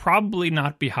 would probably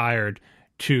not be hired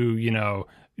to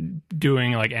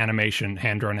doing like animation,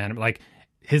 hand-drawn anime. Like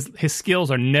his skills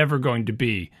are never going to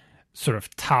be sort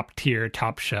of top tier,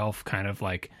 top shelf kind of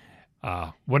like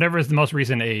whatever is the most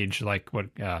recent age, like what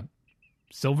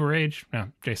Silver Age? No,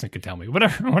 Jason could tell me.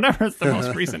 Whatever is the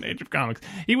most recent age of comics.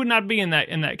 He would not be in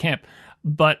that camp.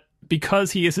 But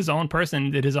because he is his own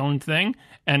person, did his own thing,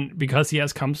 and because he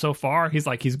has come so far,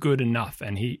 he's good enough,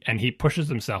 and he pushes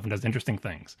himself and does interesting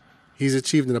things. He's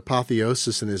achieved an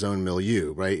apotheosis in his own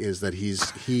milieu, right? Is that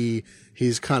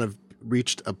he's kind of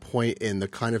reached a point in the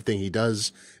kind of thing he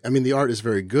does. I mean, the art is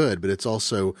very good, but it's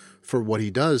also, for what he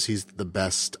does, he's the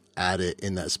best at it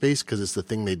in that space because it's the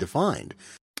thing they defined.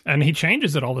 And he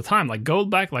changes it all the time. Like, go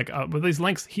back, with these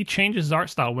links, he changes his art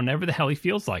style whenever the hell he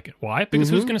feels like it. Why? Because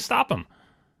who's going to stop him?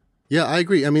 Yeah, I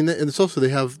agree. I mean, and it's also,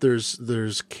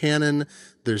 there's canon,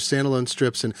 there's standalone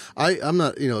strips, and I'm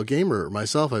not, a gamer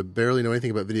myself. I barely know anything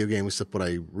about video games except what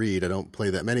I read. I don't play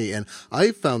that many, and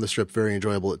I found the strip very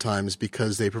enjoyable at times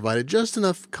because they provided just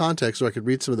enough context so I could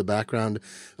read some of the background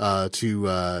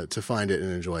to find it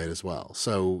and enjoy it as well.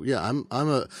 So yeah,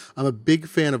 I'm a big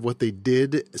fan of what they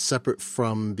did, separate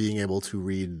from being able to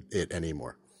read it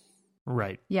anymore.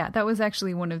 Right. Yeah, that was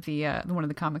actually one of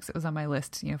the comics that was on my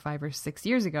list, 5 or 6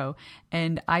 years ago,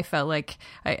 and I felt like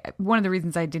one of the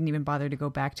reasons I didn't even bother to go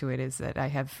back to it is that I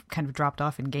have kind of dropped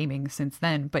off in gaming since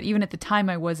then. But even at the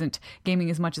time, I wasn't gaming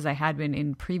as much as I had been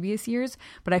in previous years.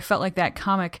 But I felt like that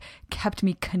comic kept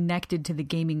me connected to the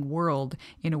gaming world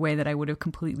in a way that I would have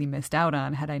completely missed out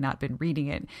on had I not been reading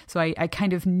it. So I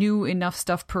kind of knew enough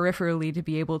stuff peripherally to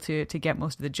be able to get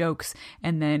most of the jokes,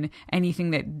 and then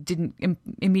anything that didn't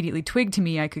immediately twig to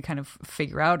me, I could kind of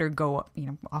figure out or go,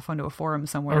 off onto a forum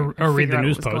somewhere or read the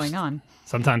news post. Going on.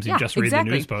 Sometimes you just read the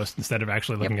news post instead of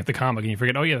actually looking at the comic, and you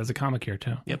forget, oh yeah, there's a comic here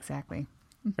too. Yep. Exactly.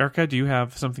 Erica, do you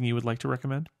have something you would like to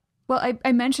recommend? Well,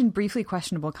 I mentioned briefly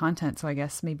questionable content, so I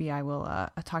guess maybe I will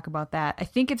talk about that. I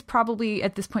think it's probably,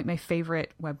 at this point, my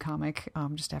favorite webcomic,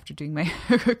 just after doing my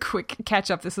quick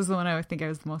catch-up. This is the one I think I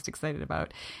was the most excited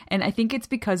about. And I think it's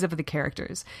because of the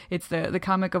characters. It's the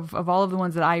comic of all of the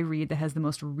ones that I read that has the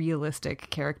most realistic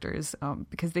characters,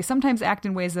 because they sometimes act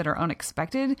in ways that are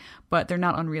unexpected, but they're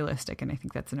not unrealistic, and I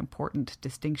think that's an important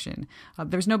distinction.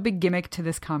 There's no big gimmick to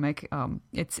this comic.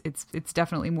 It's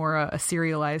definitely more a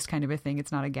serialized kind of a thing.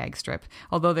 It's not a gag strip,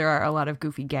 although there are a lot of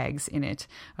goofy gags in it.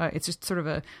 It's just sort of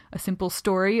a simple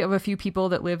story of a few people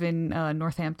that live in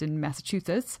Northampton,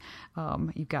 Massachusetts.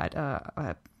 You've got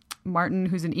Martin,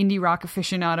 who's an indie rock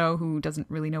aficionado who doesn't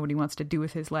really know what he wants to do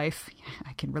with his life.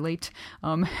 I can relate.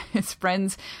 His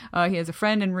friends, he has a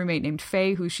friend and roommate named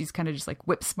Faye, who she's kind of just like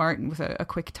whip smart and with a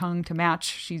quick tongue to match.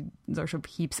 She sort of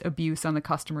heaps abuse on the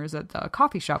customers at the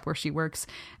coffee shop where she works.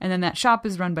 And then that shop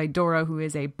is run by Dora, who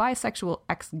is a bisexual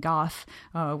ex-goth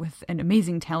with an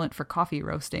amazing talent for coffee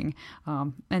roasting.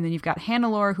 And then you've got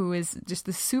Hannelore, who is just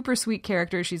the super sweet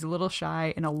character. She's a little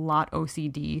shy and a lot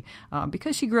OCD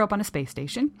because she grew up on a space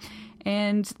station.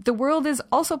 And the world is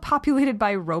also populated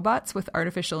by robots with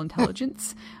artificial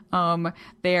intelligence.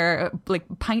 They're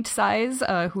like Pint Size,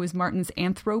 who is Martin's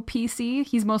Anthro PC.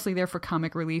 He's mostly there for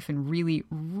comic relief and really,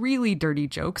 really dirty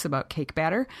jokes about cake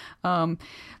batter.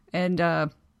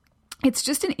 It's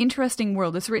just an interesting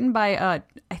world. It's written by,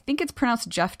 I think it's pronounced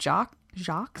Jeff Jacques.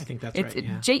 I think that's right.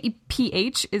 Yeah.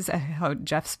 JEPH is how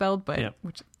Jeff spelled, but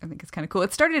which I think is kind of cool.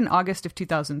 It started in August of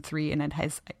 2003, and it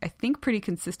has, I think, pretty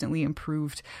consistently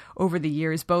improved over the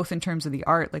years, both in terms of the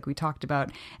art, like we talked about,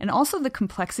 and also the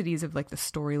complexities of like the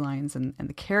storylines and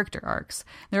the character arcs.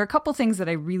 There are a couple things that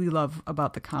I really love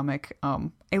about the comic.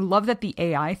 I love that the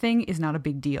AI thing is not a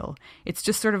big deal. It's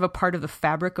just sort of a part of the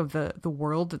fabric of the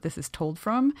world that this is told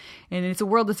from, and it's a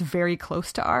world that's very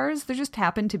close to ours. There just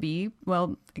happen to be,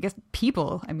 well, I guess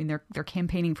people. I mean, they're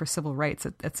campaigning for civil rights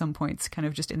at some points, kind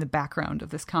of just in the background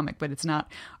of this comic, but it's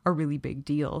not a really big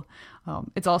deal.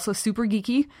 It's also super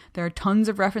geeky. There are tons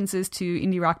of references to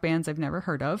indie rock bands I've never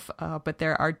heard of, but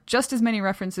there are just as many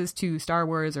references to Star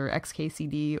Wars or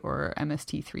XKCD or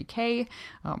MST3K.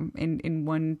 In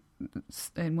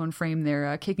one frame,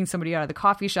 they're kicking somebody out of the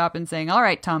coffee shop and saying, "All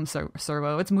right, Tom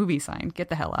Servo, it's movie sign. Get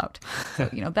the hell out." So,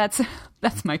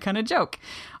 that's my kind of joke.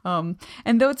 And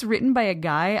though it's written by a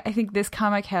guy, I think this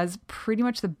comic has pretty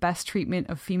much the best treatment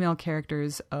of female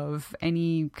characters of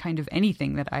any kind of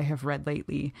anything that I have read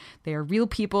lately. They are real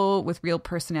people with real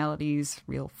personalities,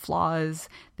 real flaws.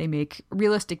 They make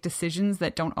realistic decisions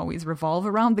that don't always revolve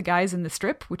around the guys in the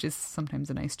strip, which is sometimes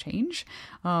a nice change.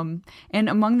 And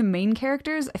among the main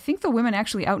characters, I think the women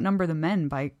actually outnumber the men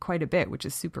by quite a bit, which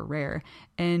is super rare.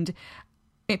 And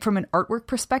from an artwork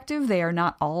perspective, they are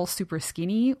not all super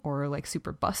skinny or like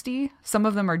super busty. Some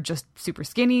of them are just super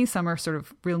skinny. Some are sort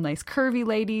of real nice curvy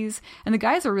ladies. And the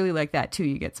guys are really like that too.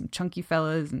 You get some chunky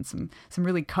fellas and some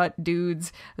really cut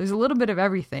dudes. There's a little bit of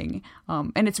everything.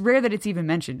 And it's rare that it's even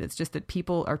mentioned. It's just that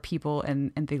people are people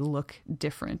and they look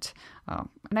different.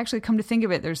 And actually, come to think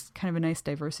of it, there's kind of a nice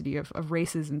diversity of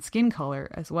races and skin color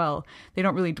as well. They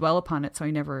don't really dwell upon it, so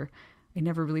I never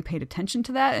really paid attention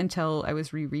to that until I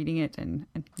was rereading it and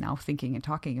now thinking and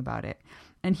talking about it.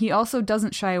 And he also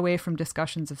doesn't shy away from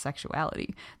discussions of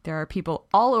sexuality. There are people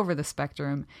all over the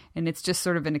spectrum, and it's just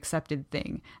sort of an accepted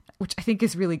thing, which I think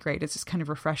is really great. It's just kind of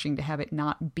refreshing to have it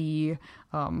not be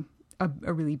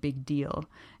a really big deal.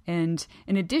 And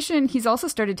in addition, he's also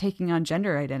started taking on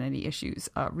gender identity issues.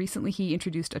 Recently, he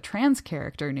introduced a trans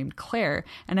character named Claire,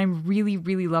 and I'm really,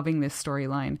 really loving this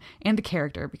storyline and the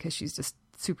character because she's just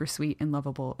super sweet and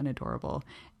lovable and adorable.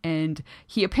 And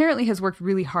he apparently has worked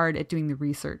really hard at doing the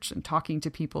research and talking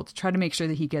to people to try to make sure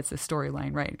that he gets the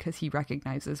storyline right, because he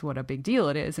recognizes what a big deal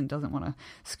it is and doesn't want to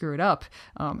screw it up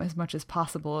as much as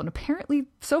possible. And apparently,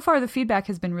 so far, the feedback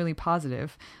has been really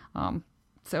positive.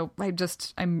 So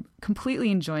I'm completely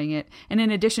enjoying it. And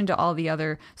in addition to all the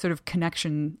other sort of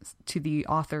connections to the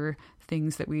author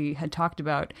things that we had talked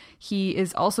about, he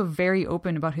is also very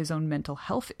open about his own mental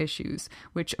health issues,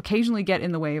 which occasionally get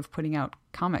in the way of putting out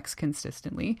comics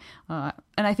consistently. And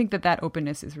I think that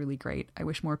openness is really great. I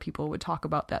wish more people would talk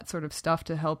about that sort of stuff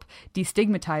to help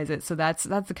destigmatize it. So that's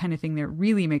the kind of thing that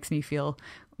really makes me feel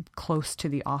close to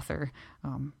the author.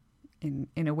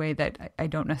 In a way that I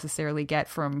don't necessarily get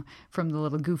from the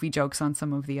little goofy jokes on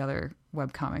some of the other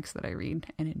webcomics that I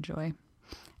read and enjoy.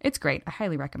 It's great. I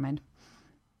highly recommend.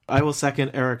 I will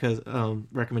second Erica's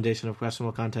recommendation of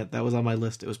questionable content. That was on my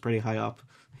list. It was pretty high up.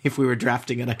 If we were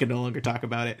drafting it, I could no longer talk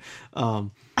about it.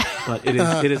 But it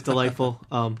is delightful.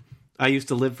 I used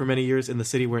to live for many years in the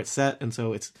city where it's set, and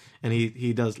so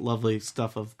he does lovely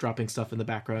stuff of dropping stuff in the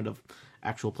background of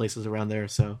actual places around there.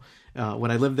 So when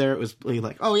I lived there, it was really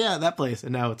like, oh yeah, that place.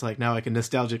 And now it's like, now I can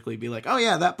nostalgically be like, oh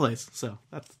yeah, that place. So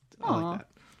I like that.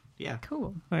 Yeah.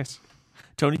 Cool. Nice.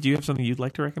 Tony, do you have something you'd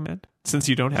like to recommend? Since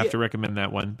you don't have to recommend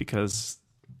that one because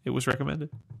it was recommended.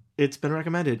 It's been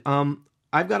recommended.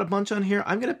 I've got a bunch on here.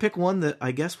 I'm going to pick one that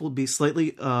I guess will be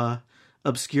slightly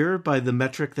obscure by the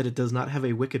metric that it does not have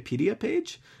a Wikipedia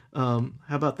page. How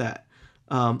about that?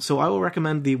 So I will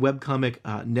recommend the webcomic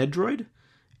Nedroid,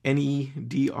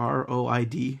 NEDROID.com,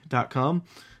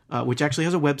 which actually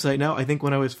has a website now. I think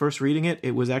when I was first reading it,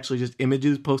 it was actually just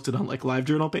images posted on like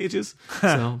LiveJournal pages.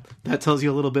 So that tells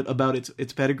you a little bit about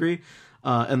its pedigree.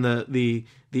 And the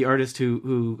artist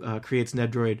who creates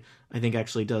Nedroid, I think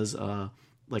actually does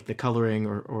like the coloring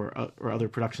or other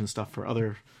production stuff for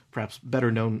other perhaps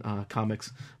better known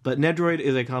comics. But Nedroid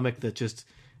is a comic that just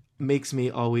makes me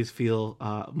always feel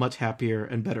much happier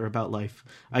and better about life.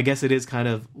 I guess it is kind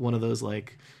of one of those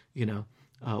like,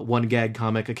 one gag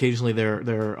comic. Occasionally there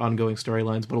are ongoing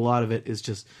storylines, but a lot of it is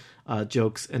just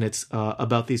jokes, and it's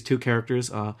about these two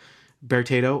characters,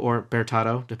 Bertato or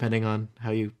Bertato, depending on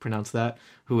how you pronounce that,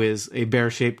 who is a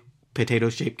bear-shaped,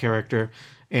 potato-shaped character,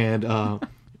 and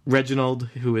Reginald,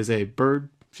 who is a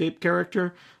bird-shaped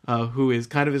character, who is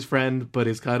kind of his friend, but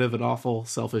is kind of an awful,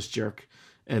 selfish jerk.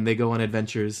 And they go on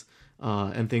adventures,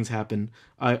 and things happen.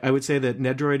 I would say that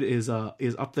Nedroid is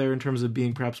up there in terms of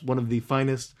being perhaps one of the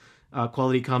finest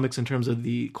quality comics in terms of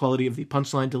the quality of the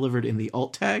punchline delivered in the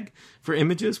alt tag for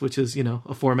images, which is,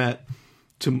 a format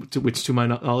which to my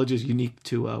knowledge is unique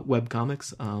to web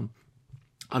comics.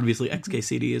 Obviously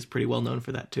XKCD is pretty well known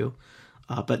for that too.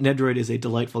 But Nedroid is a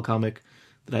delightful comic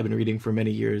that I've been reading for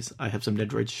many years. I have some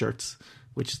Nedroid shirts,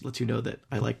 which lets you know that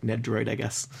I like Nedroid, I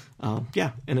guess. And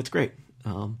it's great.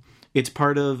 It's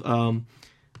part of,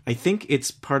 I I think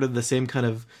it's part of the same kind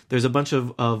of. There's a bunch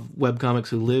of webcomics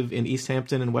who live in East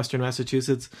Hampton in Western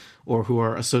Massachusetts, or who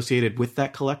are associated with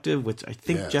that collective, which I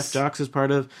think Jeff Jocks is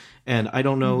part of. And I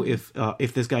don't know if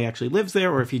this guy actually lives there,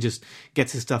 or if he just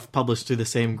gets his stuff published through the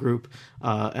same group.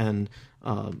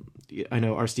 I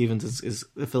know R. Stevens is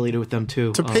affiliated with them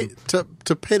too.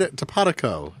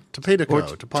 Topatico.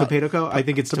 I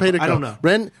think it's Topatico. I don't know.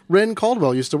 Ren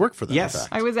Caldwell used to work for them. Yes. In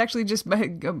fact. I was actually just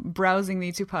browsing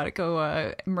the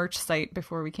Topatico merch site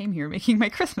before we came here, making my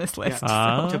Christmas list.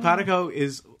 Topatico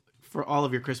is for all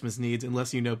of your Christmas needs,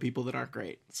 unless you know people that aren't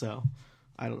great. So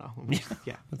I don't know.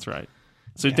 Yeah, That's right.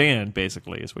 So Dan,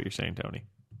 basically, is what you're saying, Tony.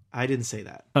 I didn't say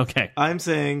that. Okay. I'm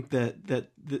saying that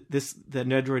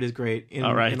Nedroid is great. In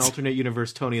an alternate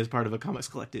universe, Tony is part of a comics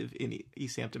collective in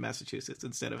East Hampton, Massachusetts,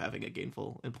 instead of having a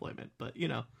gainful employment. But,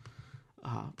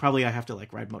 probably I have to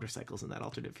ride motorcycles in that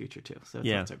alternate future too. So it's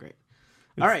not so great.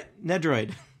 All right,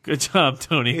 Nedroid. Good job,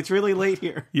 Tony. It's really late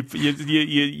here. You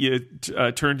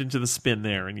turned into the spin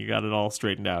there, and you got it all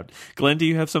straightened out. Glenn, do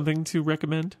you have something to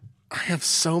recommend? I have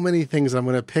so many things. I'm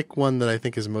going to pick one that I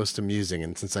think is most amusing.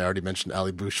 And since I already mentioned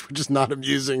Ali Bush, which is not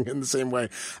amusing in the same way,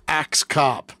 Axe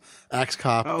Cop. Axe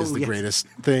Cop is the greatest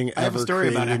thing ever created. I have a story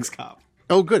about Axe Cop.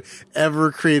 Oh, good.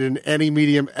 Ever created in any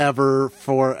medium ever,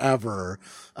 forever.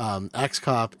 Axe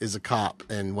Cop is a cop,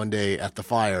 and one day at the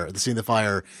scene of the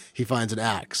fire, he finds an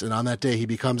axe. And on that day, he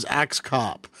becomes Axe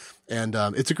Cop. And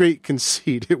it's a great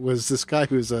conceit. It was this guy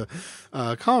who's a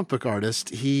comic book artist.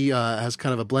 He has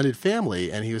kind of a blended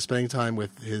family, and he was spending time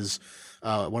with his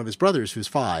one of his brothers who's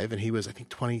 5, and he was, I think,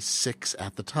 26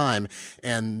 at the time.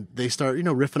 And they start,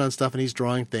 riffing on stuff, and he's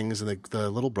drawing things, and the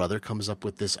little brother comes up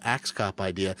with this Axe Cop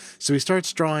idea. So he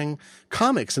starts drawing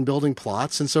comics and building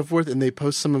plots and so forth, and they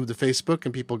post some of them to Facebook,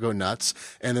 and people go nuts.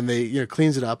 And then they,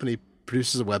 cleans it up, and he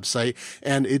produces a website,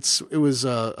 and it was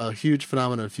a huge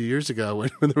phenomenon a few years ago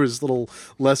when there was a little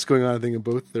less going on, I think, in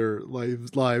both their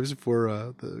lives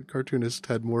before the cartoonist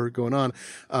had more going on.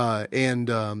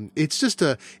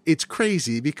 It's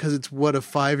crazy because it's what a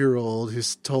 5-year-old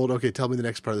who's told, okay, tell me the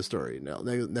next part of the story. No,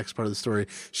 the next part of the story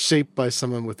shaped by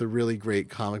someone with a really great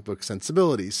comic book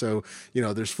sensibility. So,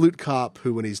 there's Flute Cop,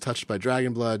 who when he's touched by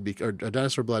dragon blood or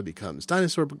dinosaur blood becomes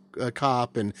Dinosaur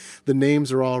Cop, and the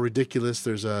names are all ridiculous.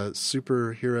 There's a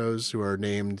superheroes who are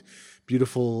named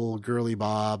Beautiful Girly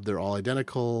Bob. They're all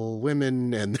identical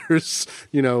women, and there's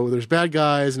bad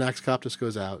guys, and Axe Cop just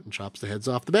goes out and chops the heads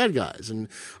off the bad guys.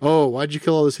 And why'd you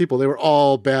kill all those people? They were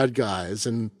all bad guys.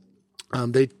 And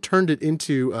they turned it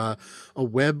into a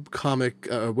web comic,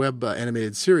 web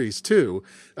animated series too,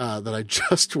 that I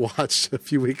just watched a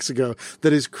few weeks ago.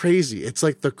 That is crazy. It's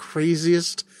like the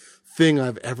craziest thing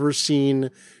I've ever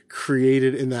seen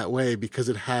created in that way, because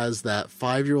it has that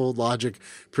 5-year-old logic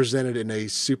presented in a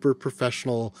super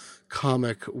professional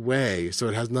comic way. So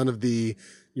it has none of the,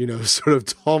 sort of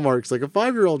hallmarks like a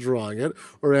 5-year-old drawing it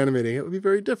or animating it would be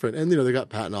very different. And, they got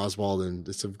Patton Oswalt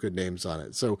and some good names on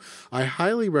it. So I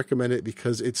highly recommend it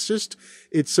because it's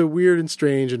so weird and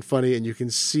strange and funny, and you can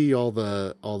see all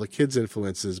the kids'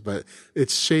 influences, but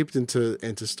it's shaped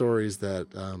into stories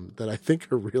that I think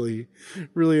are really,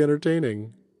 really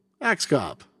entertaining. Axe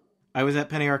Cop. I was at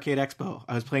Penny Arcade Expo.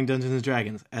 I was playing Dungeons and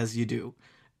Dragons, as you do,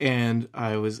 and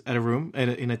I was at a room at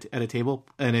a table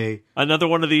and another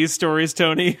one of these stories,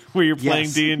 Tony, where you're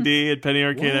playing D&D at Penny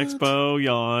Arcade Expo.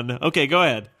 Yawn. Okay, go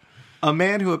ahead. A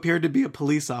man who appeared to be a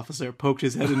police officer poked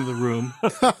his head into the room,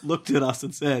 looked at us,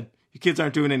 and said, "You kids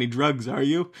aren't doing any drugs, are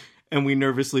you?" And we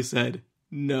nervously said,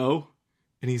 "No."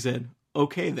 And he said,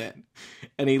 "Okay then,"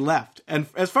 and he left. And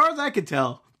as far as I could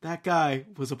tell, that guy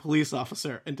was a police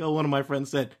officer until one of my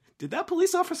friends said, "Did that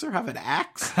police officer have an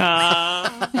axe?"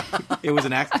 It was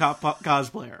an Axe Cop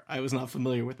cosplayer. I was not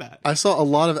familiar with that. I saw a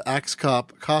lot of Axe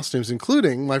Cop costumes,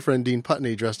 including my friend Dean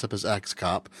Putney dressed up as Axe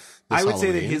Cop. I would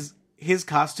say that his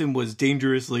costume was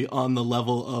dangerously on the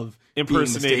level of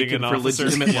impersonating an officer.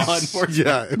 Legitimate law enforcement.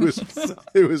 Yeah,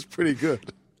 it was pretty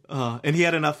good. And he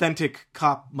had an authentic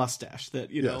cop mustache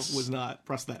that was not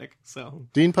prosthetic. So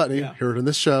Dean Putney, heard in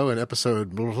this show, an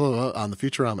episode on the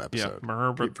Futurama episode.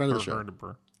 Friend of the show.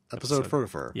 Episode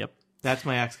 44. Yep. That's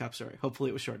my Axe Cop story. Hopefully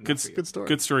it was short enough for you. Good story.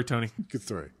 Good story, Tony. Good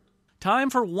story.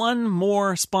 Time for one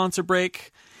more sponsor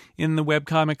break in the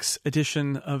webcomics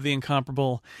edition of The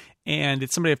Incomparable. And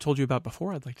it's somebody I've told you about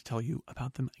before. I'd like to tell you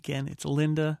about them again. It's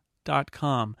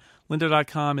lynda.com.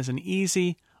 Lynda.com is an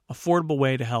easy, affordable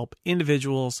way to help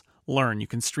individuals learn. You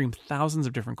can stream thousands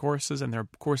of different courses, and they're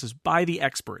courses by the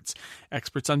experts.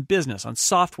 Experts on business, on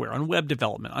software, on web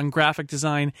development, on graphic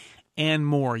design, and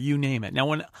more, you name it. Now,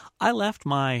 when I left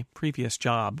my previous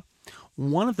job,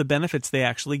 one of the benefits they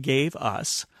actually gave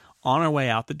us on our way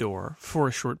out the door for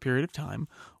a short period of time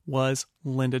was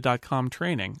lynda.com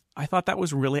training. I thought that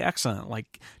was really excellent,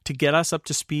 like to get us up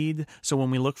to speed. So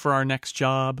when we look for our next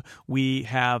job, we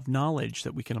have knowledge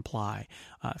that we can apply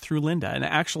through Lynda. And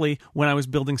actually, when I was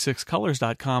building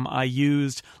sixcolors.com, I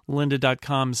used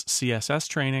lynda.com's CSS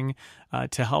training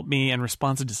to help me, and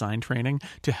responsive design training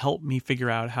to help me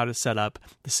figure out how to set up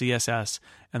the CSS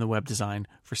and the web design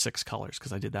for Six Colors,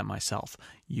 because I did that myself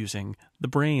using the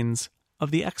brains of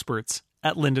the experts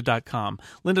at lynda.com.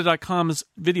 Lynda.com's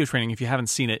video training, if you haven't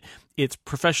seen it, it's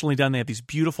professionally done. They have these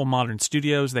beautiful modern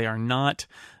studios. They are not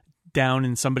down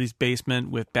in somebody's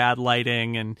basement with bad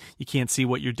lighting and you can't see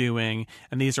what you're doing.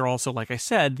 And these are also, like I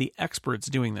said, the experts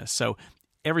doing this. So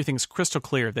everything's crystal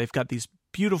clear. They've got these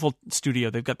beautiful studio.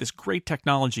 They've got this great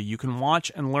technology. You can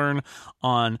watch and learn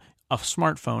on a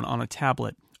smartphone, on a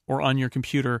tablet, or on your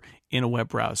computer in a web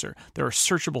browser. There are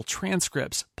searchable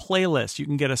transcripts, playlists. You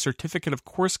can get a certificate of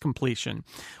course completion.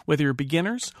 Whether you're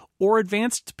beginners or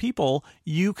advanced people,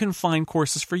 you can find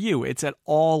courses for you. It's at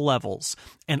all levels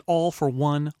and all for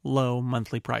one low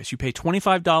monthly price. You pay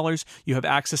 $25. You have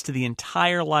access to the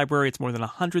entire library. It's more than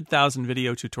 100,000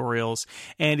 video tutorials.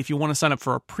 And if you want to sign up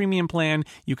for a premium plan,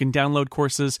 you can download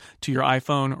courses to your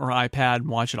iPhone or iPad and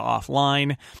watch it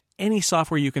offline. Any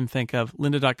software you can think of,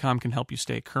 lynda.com can help you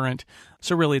stay current.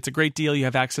 So really, it's a great deal. You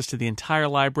have access to the entire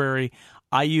library.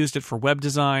 I used it for web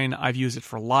design. I've used it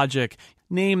for Logic.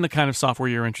 Name the kind of software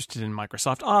you're interested in.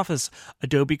 Microsoft Office,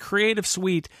 Adobe Creative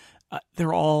Suite.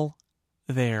 They're all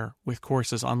there with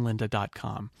courses on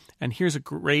lynda.com. And here's a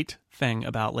great thing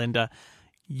about Lynda.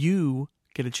 You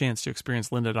get a chance to experience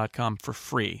lynda.com for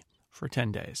free for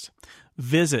 10 days.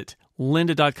 Visit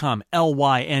lynda.com,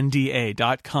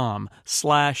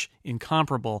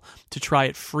 lynda.com/incomparable to try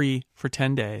it free for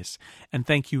 10 days. And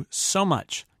thank you so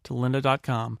much to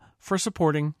lynda.com for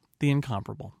supporting The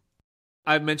Incomparable.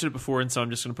 I've mentioned it before, and so I'm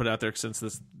just going to put it out there since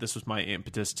this was my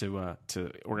impetus to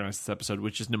organize this episode,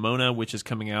 which is Nimona, which is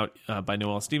coming out by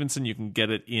Noelle Stevenson. You can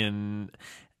get it you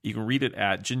can read it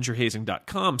at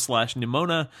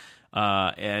gingerhazing.com/Nimona.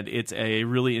 And it's a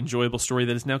really enjoyable story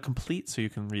that is now complete, so you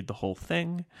can read the whole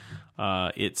thing.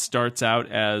 It starts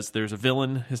out as there's a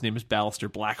villain. His name is Ballister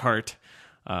Blackheart.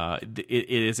 It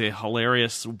is a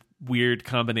hilarious, weird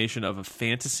combination of a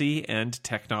fantasy and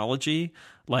technology.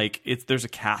 Like there's a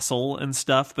castle and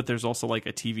stuff, but there's also like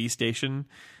a TV station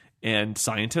and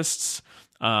scientists.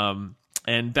 And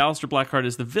Ballister Blackheart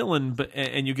is the villain,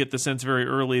 and you get the sense very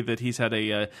early that he's had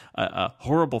a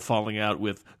horrible falling out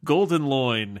with Golden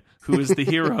Loin, who is the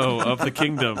hero of the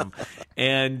kingdom.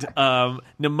 And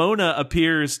Nimona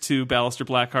appears to Ballister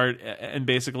Blackheart and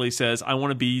basically says, "I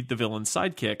want to be the villain's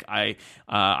sidekick. I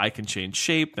can change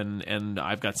shape, and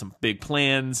I've got some big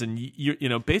plans." And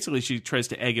basically she tries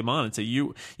to egg him on and say,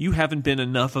 "You haven't been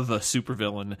enough of a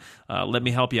supervillain. Let me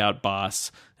help you out,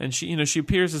 boss." And she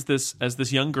appears as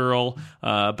this young girl,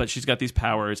 but she's got these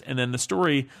powers. And then the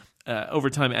story, over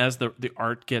time, as the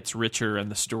art gets richer and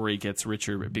the story gets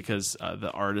richer, because the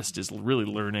artist is really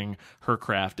learning her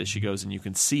craft as she goes, and you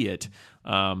can see it.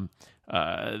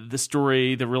 The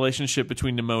story, the relationship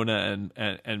between Nimona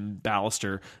and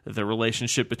Ballister, the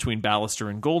relationship between Ballister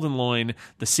and Golden Loin,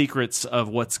 the secrets of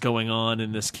what's going on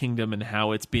in this kingdom and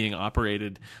how it's being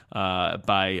operated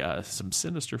by some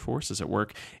sinister forces at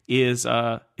work it's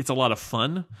a lot of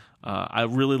fun. I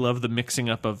really love the mixing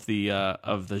up of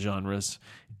the genres,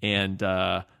 and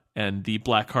the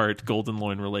Blackheart Golden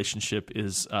Loin relationship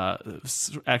is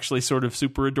actually sort of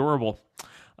super adorable.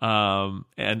 And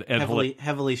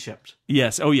heavily shipped.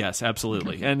 Yes. Oh, yes,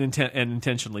 absolutely. And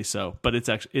intentionally so, but it's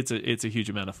actually, it's a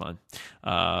huge amount of fun.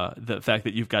 The fact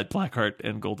that you've got Blackheart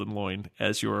and Golden Loin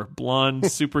as your blonde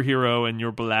superhero and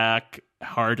your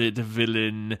black-hearted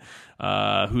villain,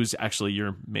 who's actually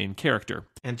your main character.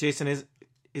 And Jason,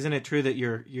 isn't it true that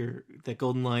that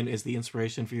Golden Loin is the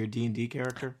inspiration for your D&D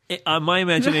character? My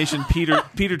imagination, Peter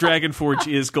Dragonforge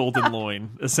is Golden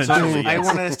Loin, essentially. So I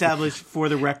want to establish for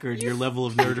the record your level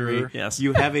of nerdery. Yes.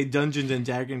 You have a Dungeons and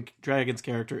Dragons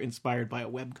character inspired by a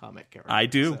webcomic character. I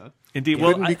do. So. Indeed. It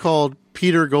wouldn't be called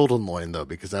Peter Goldenloin, though,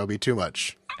 because that would be too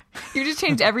much. You just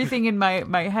changed everything in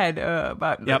my head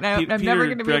about. Yep, I'm never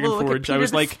going to be able to look at Peter I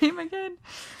was the like, same again.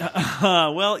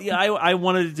 Well, yeah, I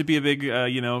wanted it to be a big,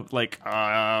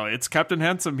 it's Captain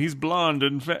Handsome. He's blonde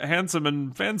and handsome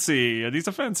and fancy, and he's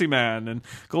a fancy man. And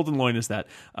Golden Loin is that.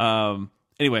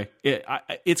 Anyway,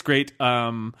 it's great.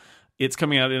 It's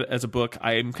coming out as a book.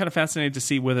 I'm kind of fascinated to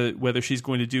see whether she's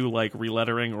going to do like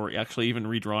relettering or actually even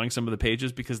redrawing some of the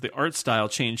pages, because the art style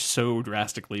changed so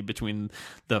drastically between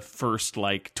the first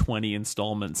like 20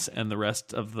 installments and the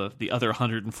rest of the other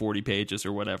 140 pages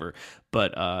or whatever.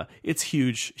 But it's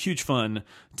huge fun,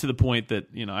 to the point that,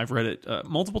 you know, I've read it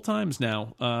multiple times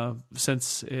now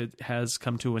since it has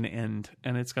come to an end,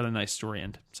 and it's got a nice story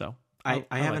end. So I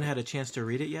haven't had a chance to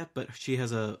read it yet, but she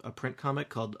has a print comic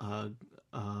called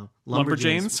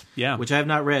Lumberjanes, yeah, which I have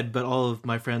not read, but all of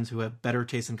my friends who have better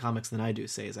taste in comics than I do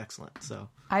say is excellent. So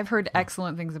I've heard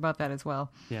excellent things about that as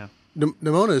well. yeah.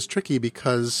 Nimona is tricky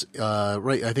because,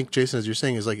 right, I think, Jason, as you're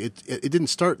saying, is like it didn't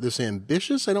start this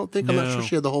ambitious, I don't think. I'm not sure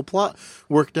she had the whole plot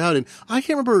worked out. And I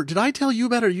can't remember, did I tell you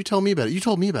about it or you tell me about it? You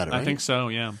told me about it, right? I think so,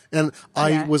 yeah. And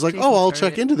I was like, I'll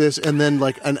check into this. And then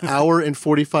like an hour and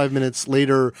 45 minutes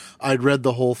later, I'd read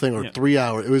the whole thing, or 3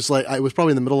 hours. It was like, I was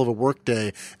probably in the middle of a work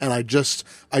day, and I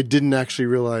didn't actually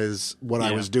realize what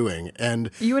I was doing.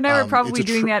 And you and I were probably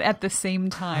doing that at the same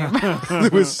time.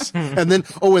 and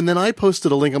then I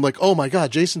posted a link. I'm like, oh my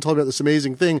God, Jason told me about this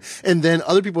amazing thing. And then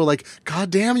other people were like,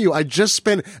 God damn you, I just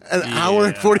spent an hour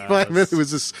and 45 minutes.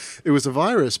 It was a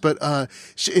virus. But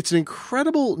it's an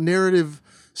incredible narrative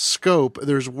scope.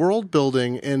 There's world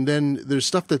building, and then there's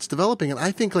stuff that's developing. And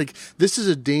I think like this is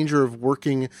a danger of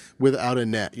working without a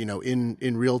net, you know, in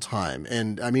real time.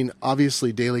 And I mean,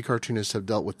 obviously daily cartoonists have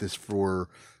dealt with this for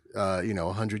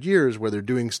 100 years, where they're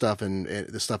doing stuff and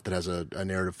the stuff that has a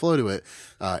narrative flow to it.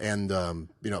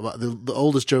 The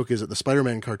oldest joke is that the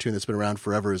Spider-Man cartoon that's been around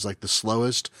forever is like the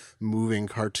slowest moving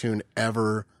cartoon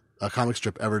ever, a comic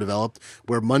strip ever developed,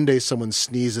 where Monday someone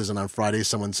sneezes and on Friday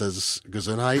someone says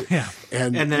Gesundheit. Yeah.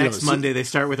 And the next Monday they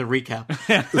start with a recap.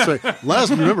 That's right. Last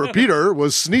remember Peter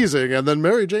was sneezing and then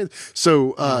Mary Jane.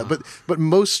 So but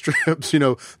most strips, you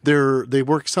know, they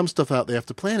work some stuff out they have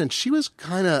to plan, and she was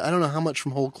kind of, I don't know how much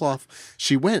from whole cloth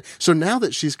she went. So now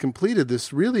that she's completed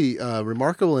this really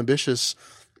remarkable, ambitious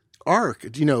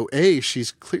arc, you know,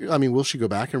 she's clear. I mean, will she go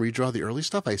back and redraw the early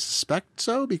stuff? I suspect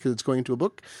so, because it's going into a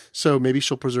book. So maybe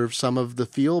she'll preserve some of the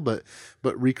feel, but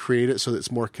recreate it so that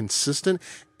it's more consistent.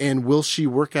 And will she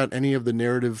work out any of the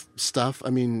narrative stuff?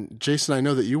 I mean, Jason, I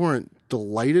know that you weren't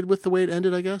delighted with the way it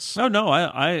ended, I guess. Oh no,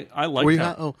 I like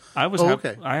that.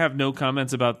 Okay. I have no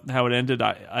comments about how it ended.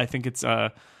 I think it's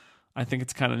kind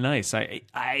of nice. I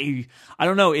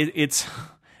don't know. It's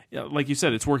like you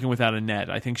said, it's working without a net.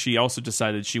 I think she also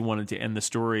decided she wanted to end the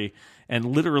story, and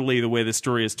literally the way the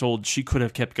story is told, she could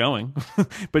have kept going,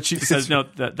 but she decided no,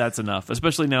 that's enough.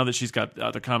 Especially now that she's got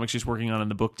other comics she's working on in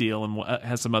the book deal and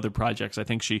has some other projects. I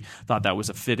think she thought that was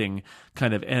a fitting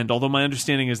kind of end. Although my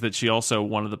understanding is that she also,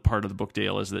 one of the part of the book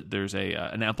deal is that there's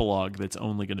an epilogue that's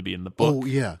only going to be in the book. Oh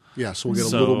yeah. So we'll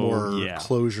get a little more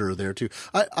closure there too.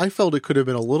 I felt it could have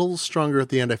been a little stronger at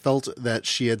the end. I felt that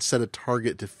she had set a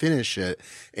target to finish it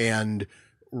and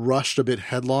rushed a bit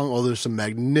headlong. Although there's some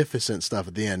magnificent stuff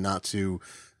at the end, not to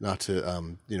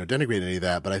denigrate any of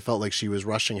that, but I felt like she was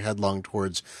rushing headlong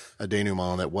towards a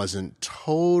denouement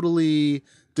that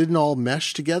didn't all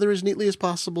mesh together as neatly as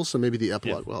possible. So maybe the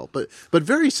epilogue will help, but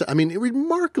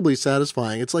remarkably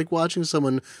satisfying. It's like watching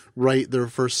someone write their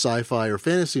first sci-fi or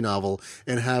fantasy novel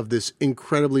and have this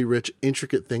incredibly rich,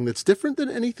 intricate thing that's different than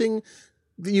anything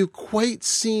that you've quite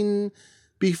seen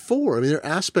before. I mean, there are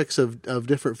aspects of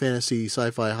different fantasy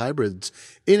sci-fi hybrids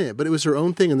in it, but it was her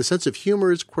own thing, and the sense of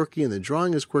humor is quirky and the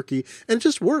drawing is quirky, and it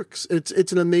just works.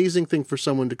 It's an amazing thing for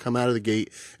someone to come out of the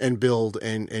gate and build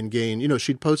and gain. You know,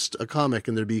 she'd post a comic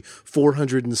and there'd be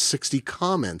 460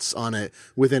 comments on it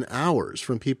within hours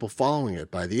from people following it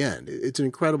by the end. It's an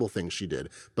incredible thing she did,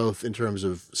 both in terms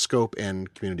of scope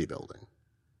and community building.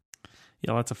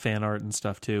 Yeah, lots of fan art and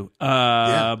stuff too. So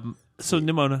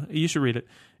Nimona, you should read it.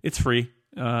 It's free.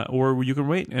 Or you can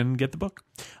wait and get the book.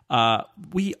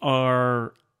 We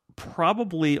are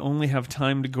probably only have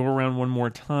time to go around one more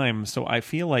time, so I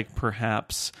feel like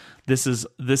perhaps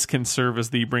this can serve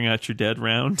as the Bring Out Your Dead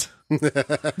round,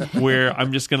 where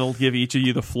I'm just going to give each of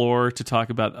you the floor to talk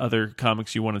about other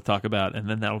comics you want to talk about, and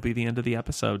then that'll be the end of the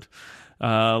episode.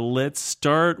 Let's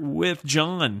start with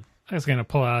John. I was going to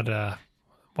pull out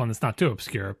one that's not too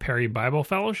obscure, Perry Bible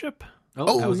Fellowship.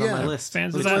 Oh, that was on my list.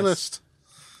 Fans of my list.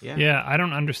 Yeah, I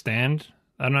don't understand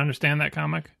that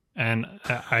comic, and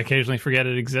I occasionally forget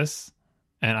it exists,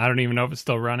 and I don't even know if it's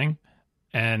still running.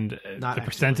 And Not the actually.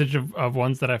 percentage of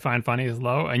ones that I find funny is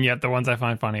low, and yet the ones I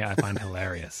find funny, I find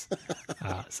hilarious.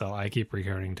 So I keep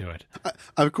recurring to it.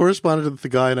 I've corresponded with the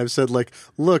guy and I've said, like,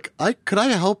 look, could I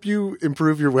help you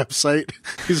improve your website?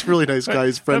 He's a really nice guy.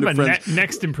 He's a friend of friends.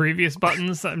 Next and previous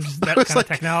buttons, just that was kind like-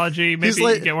 of technology. he's Maybe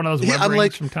like- get one of those web I'm rings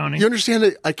like, from Tony. You understand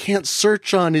that I can't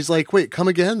search on. He's like, wait, come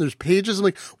again? There's pages. I'm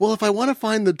like, well, if I want to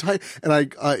find the type,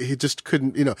 and he just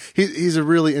couldn't. He's a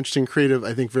really interesting, creative,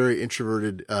 I think, very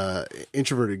introverted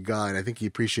guy, and I think he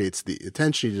appreciates the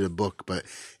attention to the book. But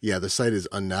yeah, the site is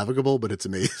unnavigable, but it's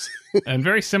amazing. And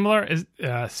very similar is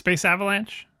Space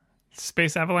Avalanche.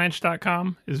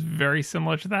 SpaceAvalanche.com is very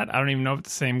similar to that. I don't even know if it's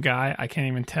the same guy. I can't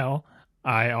even tell.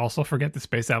 I also forget that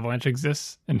Space Avalanche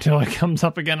exists until it comes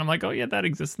up again. I'm like, oh yeah, that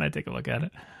exists, and I take a look at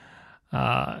it.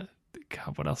 God,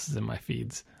 what else is in my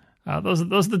feeds? Those are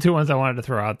the two ones I wanted to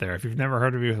throw out there. If you've never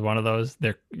heard of either one of those,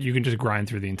 you can just grind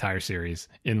through the entire series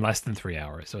in less than 3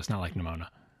 hours. So it's not like Nimona.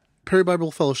 Perry Bible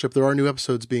Fellowship, there are new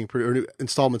episodes or new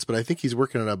installments, but I think he's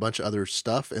working on a bunch of other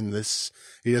stuff, and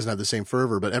he doesn't have the same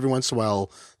fervor, but every once in a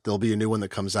while there'll be a new one that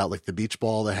comes out, like the beach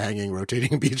ball, the hanging,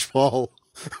 rotating beach ball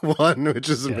one, which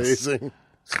is amazing.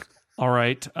 All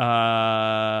right.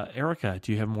 Erica,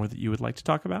 do you have more that you would like to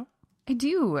talk about? I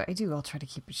do. I'll try to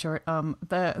keep it short.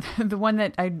 The one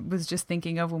that I was just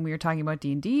thinking of when we were talking about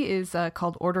D&D is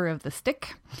called Order of the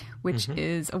Stick, which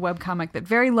is a webcomic that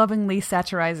very lovingly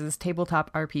satirizes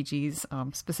tabletop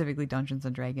RPGs, specifically Dungeons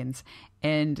and Dragons.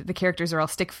 And the characters are all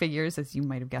stick figures, as you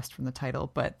might have guessed from the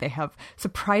title, but they have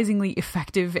surprisingly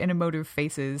effective and emotive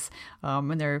faces.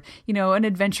 And they're, an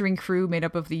adventuring crew made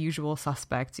up of the usual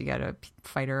suspects. You got a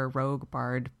fighter, a rogue,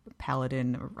 bard,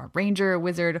 paladin, a ranger, a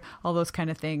wizard, all those kind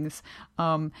of things.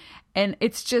 And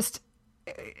it's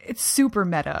super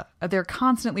meta. They're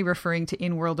constantly referring to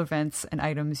in-world events and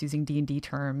items using D&D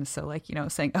terms. So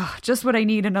saying, oh, just what I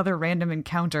need, another random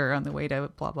encounter on the way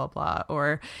to blah, blah, blah.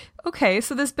 Or, okay,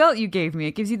 so this belt you gave me,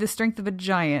 it gives you the strength of a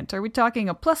giant. Are we talking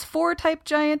a +4 type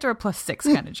giant or a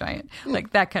 +6 kind of giant?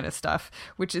 Like that kind of stuff,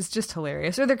 which is just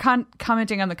hilarious. Or they're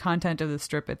commenting on the content of the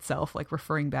strip itself, like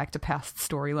referring back to past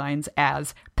storylines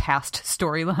as past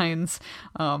storylines.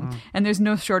 And there's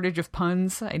no shortage of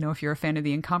puns. I know if you're a fan of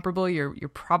The Incomparable, you're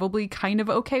probably kind of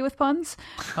okay with puns.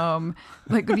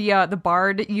 Like the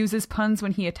bard uses puns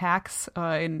when he attacks.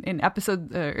 In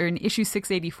issue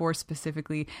 684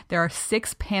 specifically, there are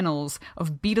 6 panels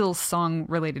of Beatles song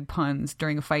related puns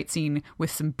during a fight scene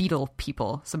with some beetle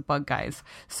people, some bug guys.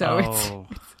 So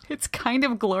it's kind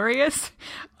of glorious.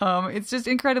 It's just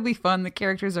incredibly fun. The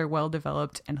characters are well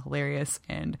developed and hilarious,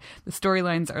 and the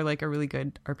storylines are like a really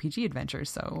good RPG adventure.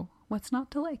 So what's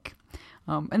not to like?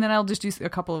 And then I'll just do a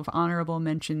couple of honorable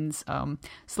mentions.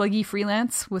 Sluggy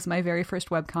Freelance was my very first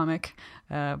webcomic.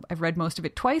 I've read most of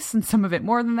it twice and some of it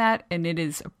more than that. And it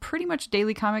is a pretty much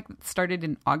daily comic that started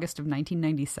in August of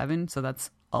 1997. So that's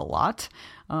a lot.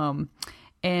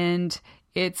 And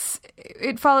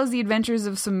it follows the adventures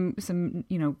of some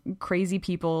crazy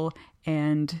people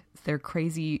and their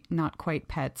crazy, not quite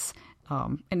pets.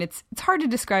 And it's hard to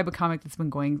describe a comic that's been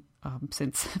going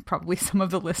since probably some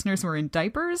of the listeners were in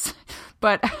diapers,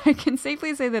 but I can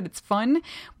safely say that it's fun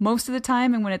most of the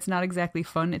time. And when it's not exactly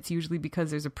fun, it's usually because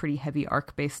there's a pretty heavy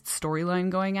arc-based storyline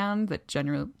going on that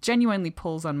genuinely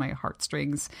pulls on my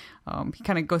heartstrings. He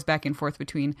kind of goes back and forth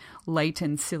between light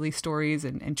and silly stories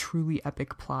and truly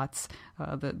epic plots.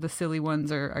 The silly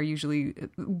ones are usually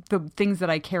the things that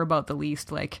I care about the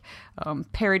least, like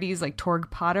parodies like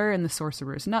Torg Potter and the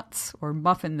Sorcerer's Nuts, or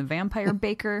Muffin the Vampire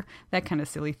Baker, that kind of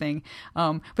silly thing.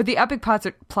 But the epic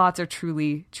plots are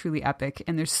truly, truly epic,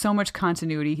 and there's so much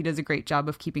continuity. He does a great job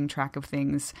of keeping track of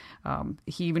things.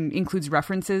 He even includes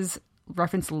reference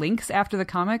links after the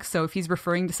comics. So if he's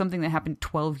referring to something that happened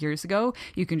 12 years ago,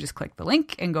 you can just click the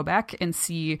link and go back and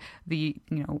see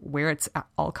where it's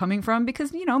all coming from,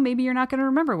 because, maybe you're not going to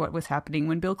remember what was happening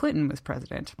when Bill Clinton was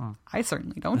president. I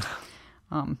certainly don't.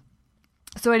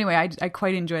 So anyway, I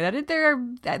quite enjoy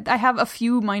that. I have a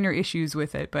few minor issues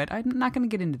with it, but I'm not going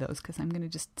to get into those because I'm going to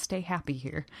just stay happy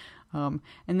here. And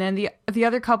then the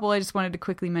other couple I just wanted to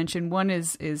quickly mention. One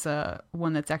is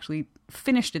one that's actually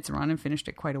finished its run and finished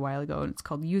it quite a while ago, and it's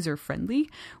called User Friendly,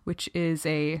 which is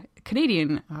a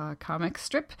Canadian comic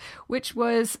strip, which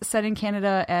was set in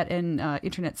Canada at an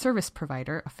internet service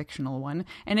provider, a fictional one.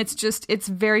 And it's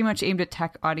very much aimed at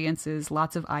tech audiences,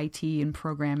 lots of IT and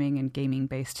programming and gaming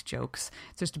based jokes.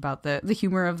 It's just about the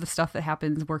humor of the stuff that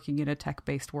happens working in a tech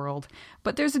based world.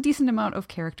 But there's a decent amount of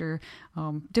character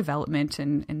development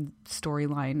and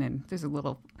storyline, and there's a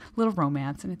little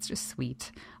romance, and it's just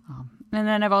sweet. And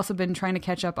then I've also been trying to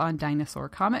catch up on Dinosaur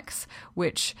Comics,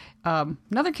 which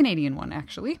another Canadian one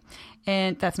actually,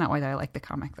 and that's not why I like the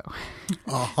comic though.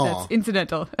 That's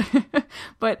incidental.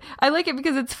 But I like it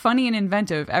because it's funny and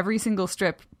inventive.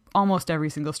 Almost every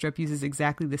single strip uses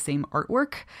exactly the same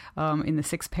artwork in the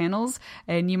 6 panels,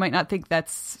 and you might not think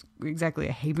that's exactly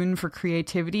a haven for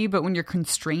creativity, but when you're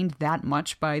constrained that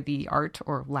much by the art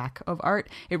or lack of art,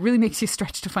 it really makes you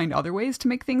stretch to find other ways to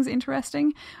make things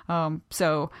interesting.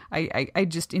 So I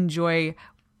just enjoy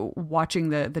watching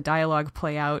the dialogue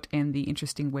play out and the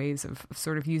interesting ways of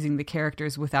sort of using the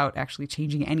characters without actually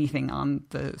changing anything on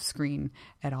the screen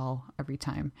at all every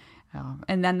time.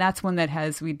 And then that's one that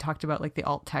has, we talked about like the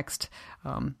alt text,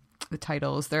 the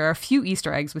titles. There are a few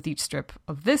Easter eggs with each strip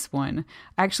of this one.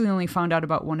 I actually only found out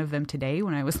about one of them today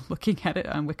when I was looking at it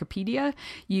on Wikipedia.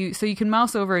 So you can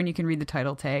mouse over and you can read the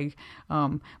title tag.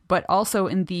 But also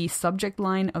in the subject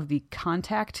line of the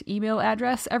contact email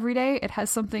address every day, it has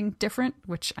something different,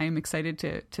 which I am excited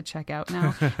to check out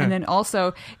now. And then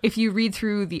also, if you read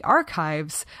through the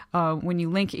archives, when you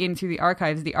link in through the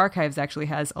archives actually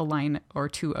has a line or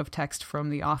two of text from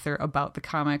the author about the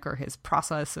comic or his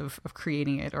process of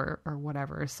creating it or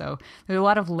whatever. So there's a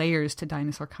lot of layers to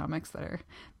Dinosaur Comics that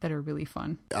are really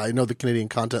fun. I know the Canadian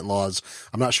content laws.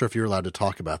 I'm not sure if you're allowed to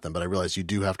talk about them, but I realize you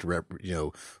do have to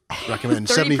recommend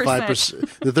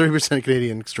 75%, the 30%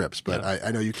 Canadian strips. But yeah.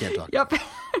 I know you can't talk. Yep.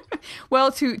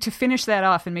 Well, to finish that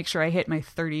off and make sure I hit my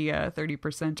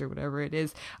 30% or whatever it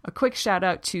is, a quick shout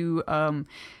out to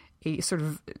a sort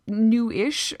of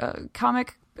new-ish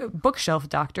comic, Bookshelf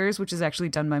Doctors, which is actually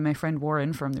done by my friend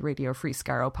Warren from the Radio Free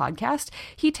Scarrow podcast.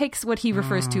 He takes what he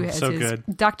refers to as his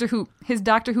Doctor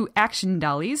Who action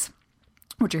dollies,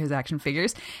 which are his action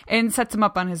figures, and sets them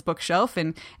up on his bookshelf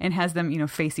and has them,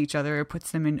 face each other,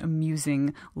 puts them in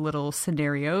amusing little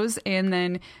scenarios, and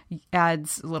then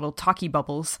adds little talkie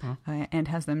bubbles and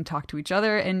has them talk to each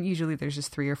other. And usually there's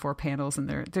just 3 or 4 panels, and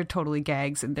they're totally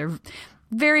gags, and they're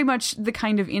very much the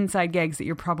kind of inside gags that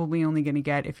you're probably only going to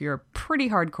get if you're a pretty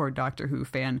hardcore Doctor Who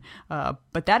fan.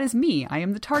 But that is me. I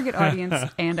am the target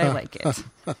audience, and I like it.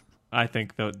 I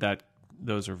think that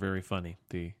those are very funny.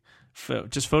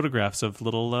 Just photographs of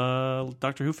little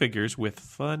Doctor Who figures with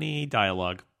funny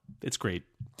dialogue. It's great.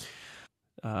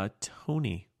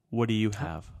 Tony, what do you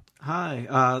have?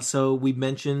 Hi. So we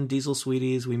mentioned Diesel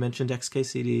Sweeties. We mentioned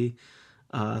XKCD.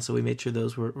 So we made sure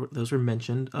those were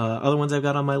mentioned. Other ones I've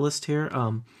got on my list here.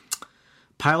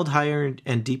 Piled Higher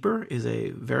and Deeper is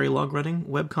a very long-running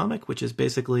webcomic, which is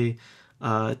basically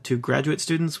to graduate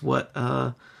students what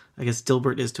I guess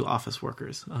Dilbert is to office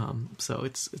workers. So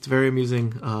it's very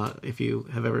amusing if you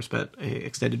have ever spent an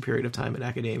extended period of time in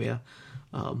academia,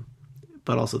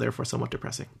 but also therefore somewhat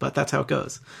depressing. But that's how it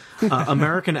goes.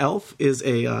 American Elf is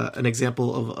an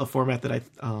example of a format that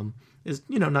is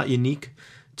not unique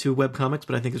to webcomics,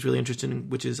 but I think is really interesting,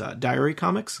 which is diary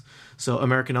comics. So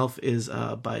American Elf is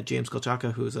by James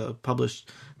Kolchaka, who's a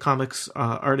published comics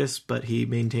artist, but he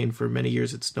maintained for many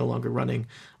years, it's no longer running,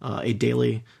 a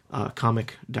daily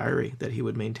comic diary that he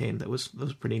would maintain. That was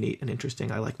pretty neat and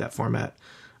interesting. I like that format.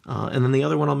 And then the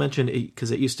other one I'll mention,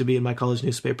 because it used to be in my college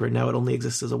newspaper, and now it only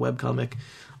exists as a webcomic,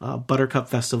 Buttercup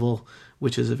Festival,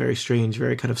 which is a very strange,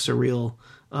 very kind of surreal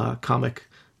comic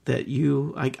that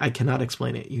I cannot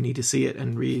explain it. You need to see it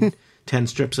and read 10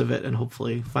 strips of it and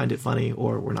hopefully find it funny,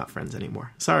 or we're not friends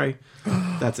anymore. Sorry.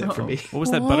 That's it for me. What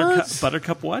was that?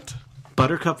 Buttercup what?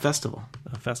 Buttercup Festival.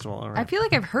 A festival, all right. I feel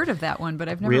like I've heard of that one, but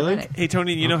I've never Really? read it. Hey,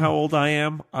 Tony, you know how old I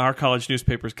am? Our college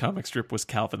newspaper's comic strip was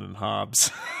Calvin and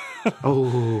Hobbes.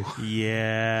 Oh.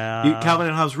 Yeah. Calvin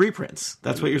and Hobbes reprints.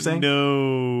 That's what you're saying?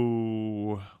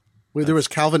 No. Wait, there was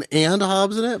Calvin and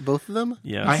Hobbes in it? Both of them?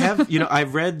 Yeah. I have,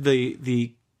 I've read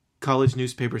the college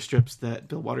newspaper strips that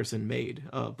Bill Watterson made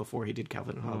before he did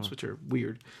Calvin and Hobbes, which are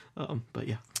weird. But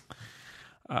yeah.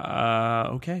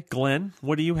 Okay. Glenn,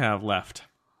 what do you have left?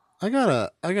 I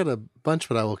got a bunch,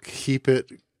 but I will keep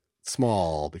it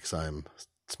small because I'm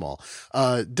small.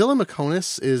 Dylan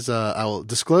McConis is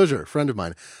disclosure, friend of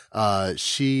mine.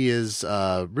 She is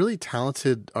a really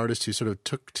talented artist who sort of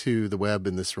took to the web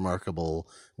in this remarkable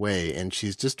way, and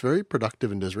she's just very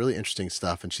productive and does really interesting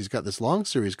stuff. And she's got this long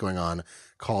series going on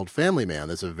called Family Man.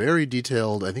 There's a very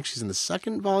detailed, I think she's in the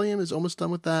 2nd volume, is almost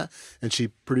done with that, and she's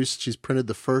printed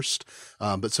the first,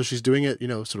 but so she's doing it,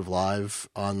 sort of live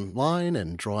online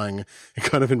and drawing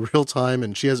kind of in real time,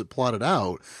 and she has it plotted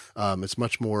out. It's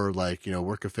much more like,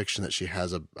 work of fiction that she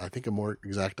has I think a more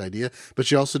exact idea, but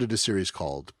she also did a series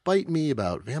called Bite Me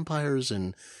about vampires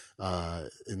in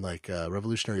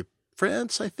revolutionary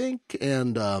France, I think,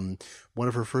 and one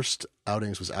of her first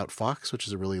outings was Outfox, which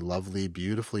is a really lovely,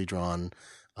 beautifully drawn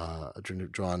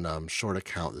drawn short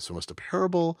account that's almost a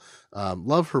parable.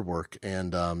 Love her work,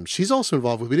 and she's also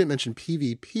involved with. We didn't mention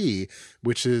PvP,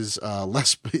 which is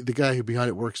less. The guy who behind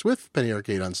it works with Penny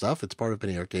Arcade on stuff. It's part of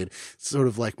Penny Arcade. It's sort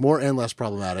of like more and less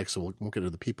problematic. So we won't get to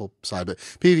the people side, but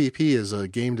PvP is a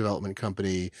game development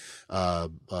company.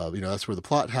 That's where the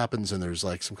plot happens, and there's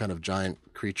like some kind of giant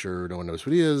creature. No one knows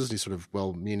what he is. He's sort of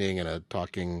well-meaning and a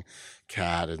talking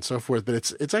cat and so forth. But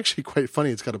it's actually quite funny.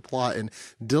 It's got a plot, and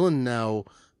Dylan now.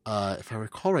 If I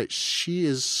recall right, she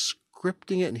is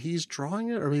scripting it and he's drawing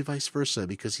it, or maybe vice versa,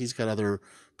 because he's got other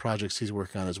projects he's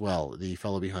working on as well. The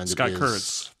fellow behind Scott it is...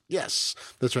 Kurtz. Yes,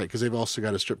 that's right, because they've also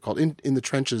got a strip called In the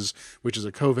Trenches, which is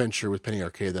a co-venture with Penny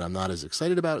Arcade that I'm not as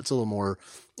excited about. It's a little more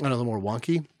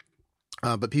wonky.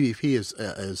 But PvP is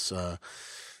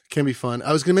can be fun.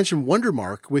 I was going to mention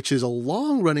Wondermark, which is a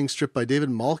long-running strip by David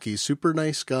Malky. Super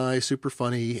nice guy, super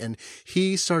funny, and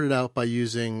he started out by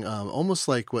using almost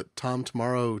like what Tom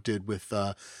Tomorrow did with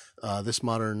This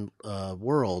Modern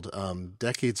World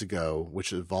decades ago,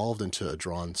 which evolved into a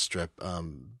drawn strip.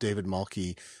 David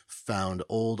Malky found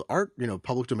old art,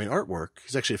 public domain artwork.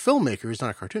 He's actually a filmmaker. He's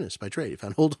not a cartoonist by trade. He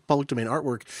found old public domain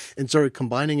artwork and started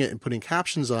combining it and putting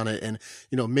captions on it and,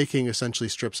 making essentially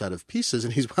strips out of pieces.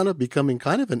 And he's wound up becoming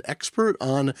kind of an expert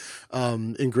on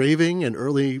engraving and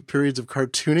early periods of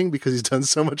cartooning because he's done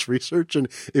so much research. And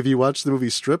if you watch the movie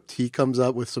Stripped, he comes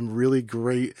up with some really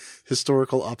great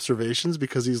historical observations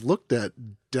because he's looked at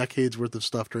decades worth of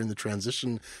stuff during the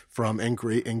transition from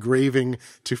engraving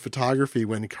to photography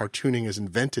when cartooning is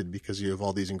invented, because you have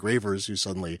all these engravers who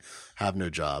suddenly have no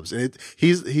jobs. And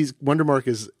he's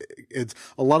Wondermark it's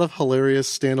a lot of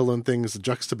hilarious standalone things, the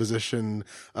juxtaposition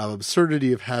of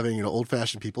absurdity of having old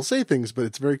fashioned people say things, but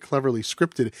it's very cleverly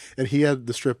scripted. And he had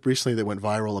the strip recently that went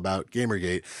viral about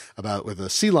Gamergate, with a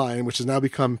sea lion, which has now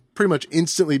pretty much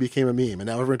instantly became a meme. And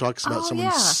now everyone talks about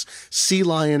sea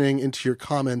lioning into your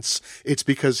comments. It's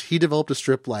because he developed a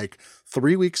strip like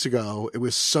 3 weeks ago. It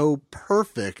was so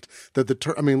perfect that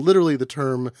literally the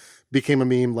term became a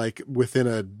meme like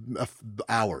within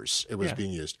hours it was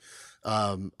being used.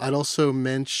 I'd also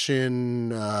mention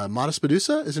Modest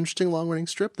Medusa is an interesting long-running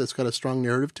strip that's got a strong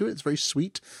narrative to it. It's very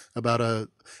sweet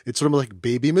it's sort of like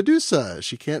baby Medusa.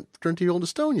 She can't turn to old to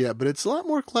stone yet, but it's a lot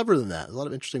more clever than that. A lot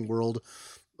of interesting world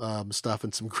stuff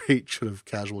and some great sort of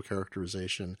casual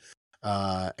characterization.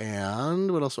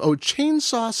 And what else? Oh,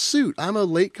 Chainsaw Suit. I'm a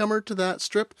latecomer to that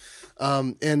strip.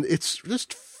 And it's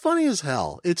just funny as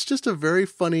hell. It's just a very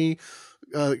funny,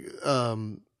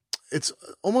 it's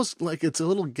almost like it's a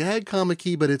little gag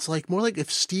comic-y, but it's like more like if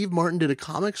Steve Martin did a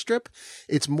comic strip,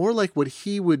 it's more like what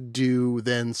he would do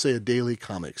than say a daily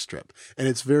comic strip. And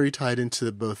it's very tied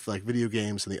into both like video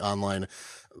games and the online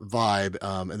vibe.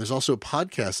 And there's also a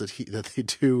podcast that they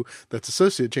do that's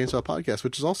associated, Chainsaw Podcast,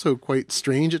 which is also quite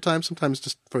strange at times, sometimes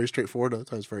just very straightforward, other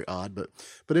times very odd,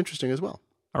 but interesting as well.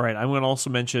 All right, I'm going to also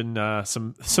mention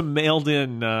some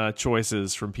mailed-in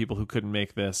choices from people who couldn't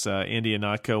make this. Andy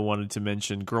Anatko wanted to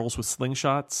mention Girls with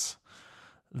Slingshots,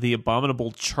 The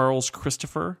Abominable Charles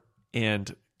Christopher,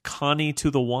 and Connie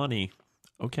to the Wani.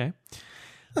 Okay.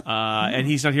 And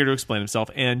he's not here to explain himself.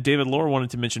 And David Lohr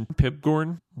wanted to mention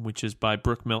Pibgorn, which is by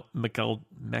Brooke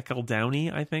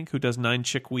McEldowney, I think, who does 9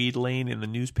 Chickweed Lane in the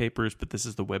newspapers, but this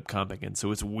is the webcomic, and so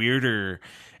it's weirder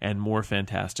and more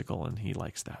fantastical, and he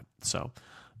likes that. So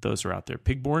those are out there.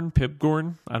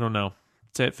 Pibgorn, I don't know.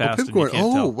 Say it fast. Pibgorn. And you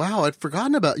can't tell. Wow, I'd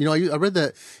forgotten about. I read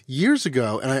that years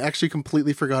ago, and I actually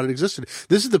completely forgot it existed.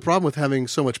 This is the problem with having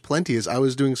so much plenty. Is I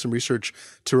was doing some research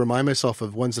to remind myself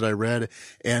of ones that I read,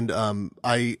 and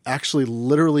I actually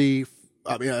literally.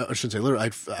 I mean, I shouldn't say literally.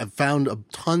 I've found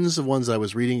tons of ones that I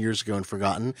was reading years ago and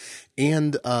forgotten.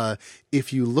 And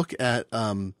if you look at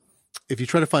if you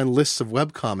try to find lists of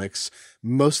webcomics,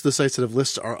 most of the sites that have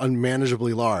lists are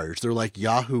unmanageably large. They're like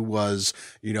Yahoo was,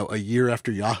 a year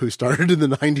after Yahoo started in the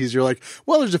 90s. You're like,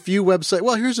 well, there's a few websites.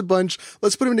 Well, here's a bunch.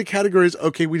 Let's put them into categories.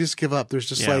 Okay, we just give up. There's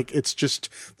just I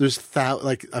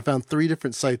found 3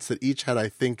 different sites that each had, I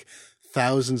think,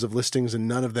 thousands of listings, and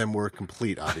none of them were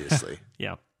complete, obviously.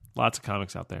 Yeah, lots of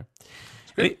comics out there.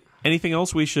 Anything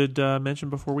else we should mention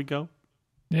before we go?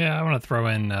 Yeah, I want to throw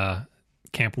in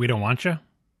Camp We Don't Want Ya,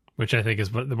 which I think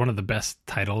is one of the best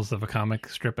titles of a comic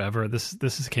strip ever.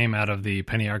 This came out of the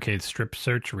Penny Arcade Strip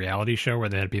Search reality show where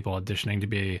they had people auditioning to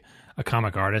be a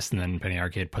comic artist, and then Penny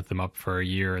Arcade put them up for a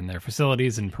year in their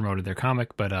facilities and promoted their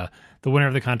comic. But the winner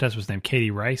of the contest was named Katie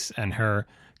Rice, and her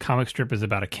comic strip is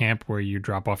about a camp where you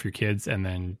drop off your kids and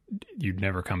then you'd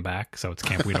never come back. So it's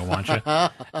Camp We Don't Want Ya.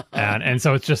 and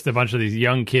so it's just a bunch of these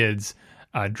young kids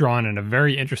drawn in a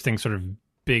very interesting sort of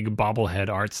big bobblehead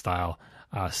art style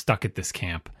stuck at this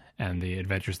camp. and the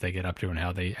adventures they get up to and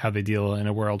how they deal in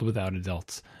a world without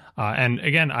adults. And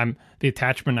again, the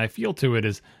attachment I feel to it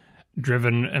is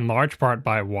driven in large part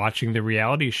by watching the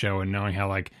reality show and knowing how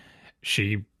like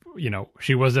she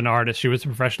was an artist. She was a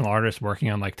professional artist working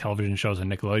on like television shows on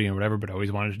Nickelodeon or whatever, but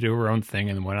always wanted to do her own thing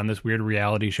and went on this weird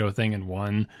reality show thing and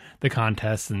won the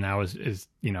contest. And now is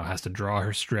has to draw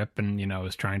her strip and,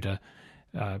 is trying to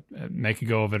make a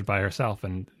go of it by herself.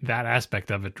 And that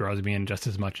aspect of it draws me in just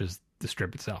as much as the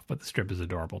strip itself, but the strip is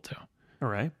adorable too. All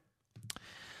right.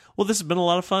 Well, this has been a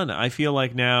lot of fun. I feel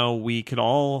like now we could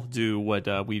all do what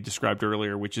we described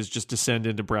earlier, which is just descend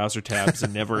into browser tabs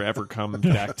and never, ever come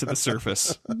back to the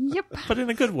surface. Yep. But in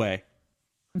a good way.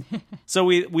 So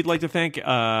we'd like to thank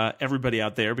everybody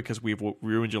out there because we've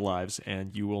ruined your lives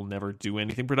and you will never do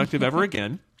anything productive ever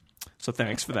again. So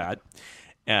thanks for that.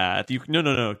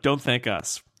 No, don't thank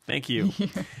us. Thank you.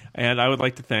 And I would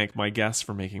like to thank my guests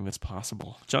for making this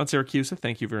possible. John Siracusa,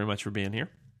 thank you very much for being here.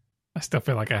 I still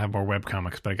feel like I have more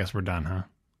webcomics, but I guess we're done, huh?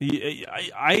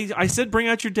 I said bring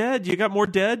out your dead. You got more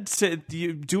dead?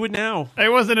 You do it now. It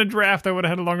wasn't a draft. I would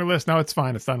have had a longer list. No, it's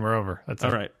fine. It's done. We're over. That's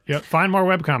all it. right. Yep. Find more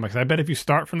webcomics. I bet if you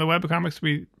start from the webcomics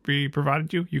we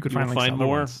provided you could find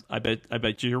more. Ones. I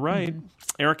bet you're right.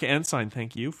 Erica Ensign,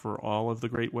 thank you for all of the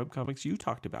great webcomics you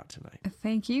talked about tonight.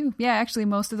 Thank you. Yeah, actually,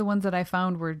 most of the ones that I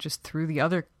found were just through the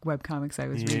other webcomics I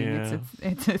was reading.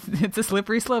 It's a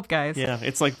slippery slope, guys. Yeah,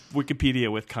 it's like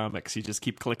Wikipedia with comics. You just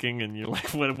keep clicking, and you're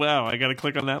like, wow, I got to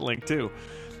click on that link too.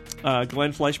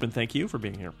 Glenn Fleischman, thank you for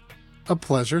being here. A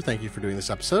pleasure. Thank you for doing this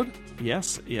episode.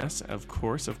 Yes, of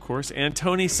course. And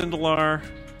Tony Sindelar,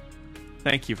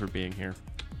 thank you for being here.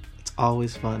 It's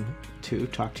always fun to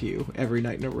talk to you every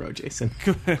night in a row, Jason.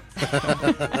 Goodbye,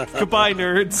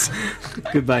 nerds.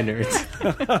 Goodbye,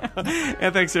 nerds.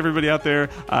 And thanks to everybody out there.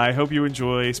 I hope you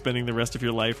enjoy spending the rest of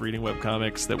your life reading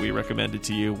webcomics that we recommended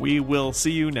to you. We will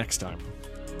see you next time.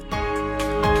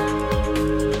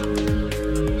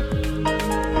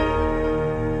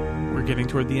 We're getting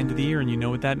toward the end of the year, and you know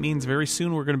what that means. Very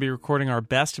soon we're going to be recording our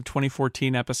best of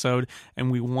 2014 episode, and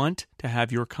we want to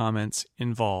have your comments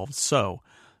involved. So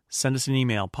send us an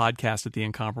email,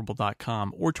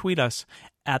 podcast@theincomparable.com, or tweet us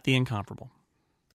 @theincomparable.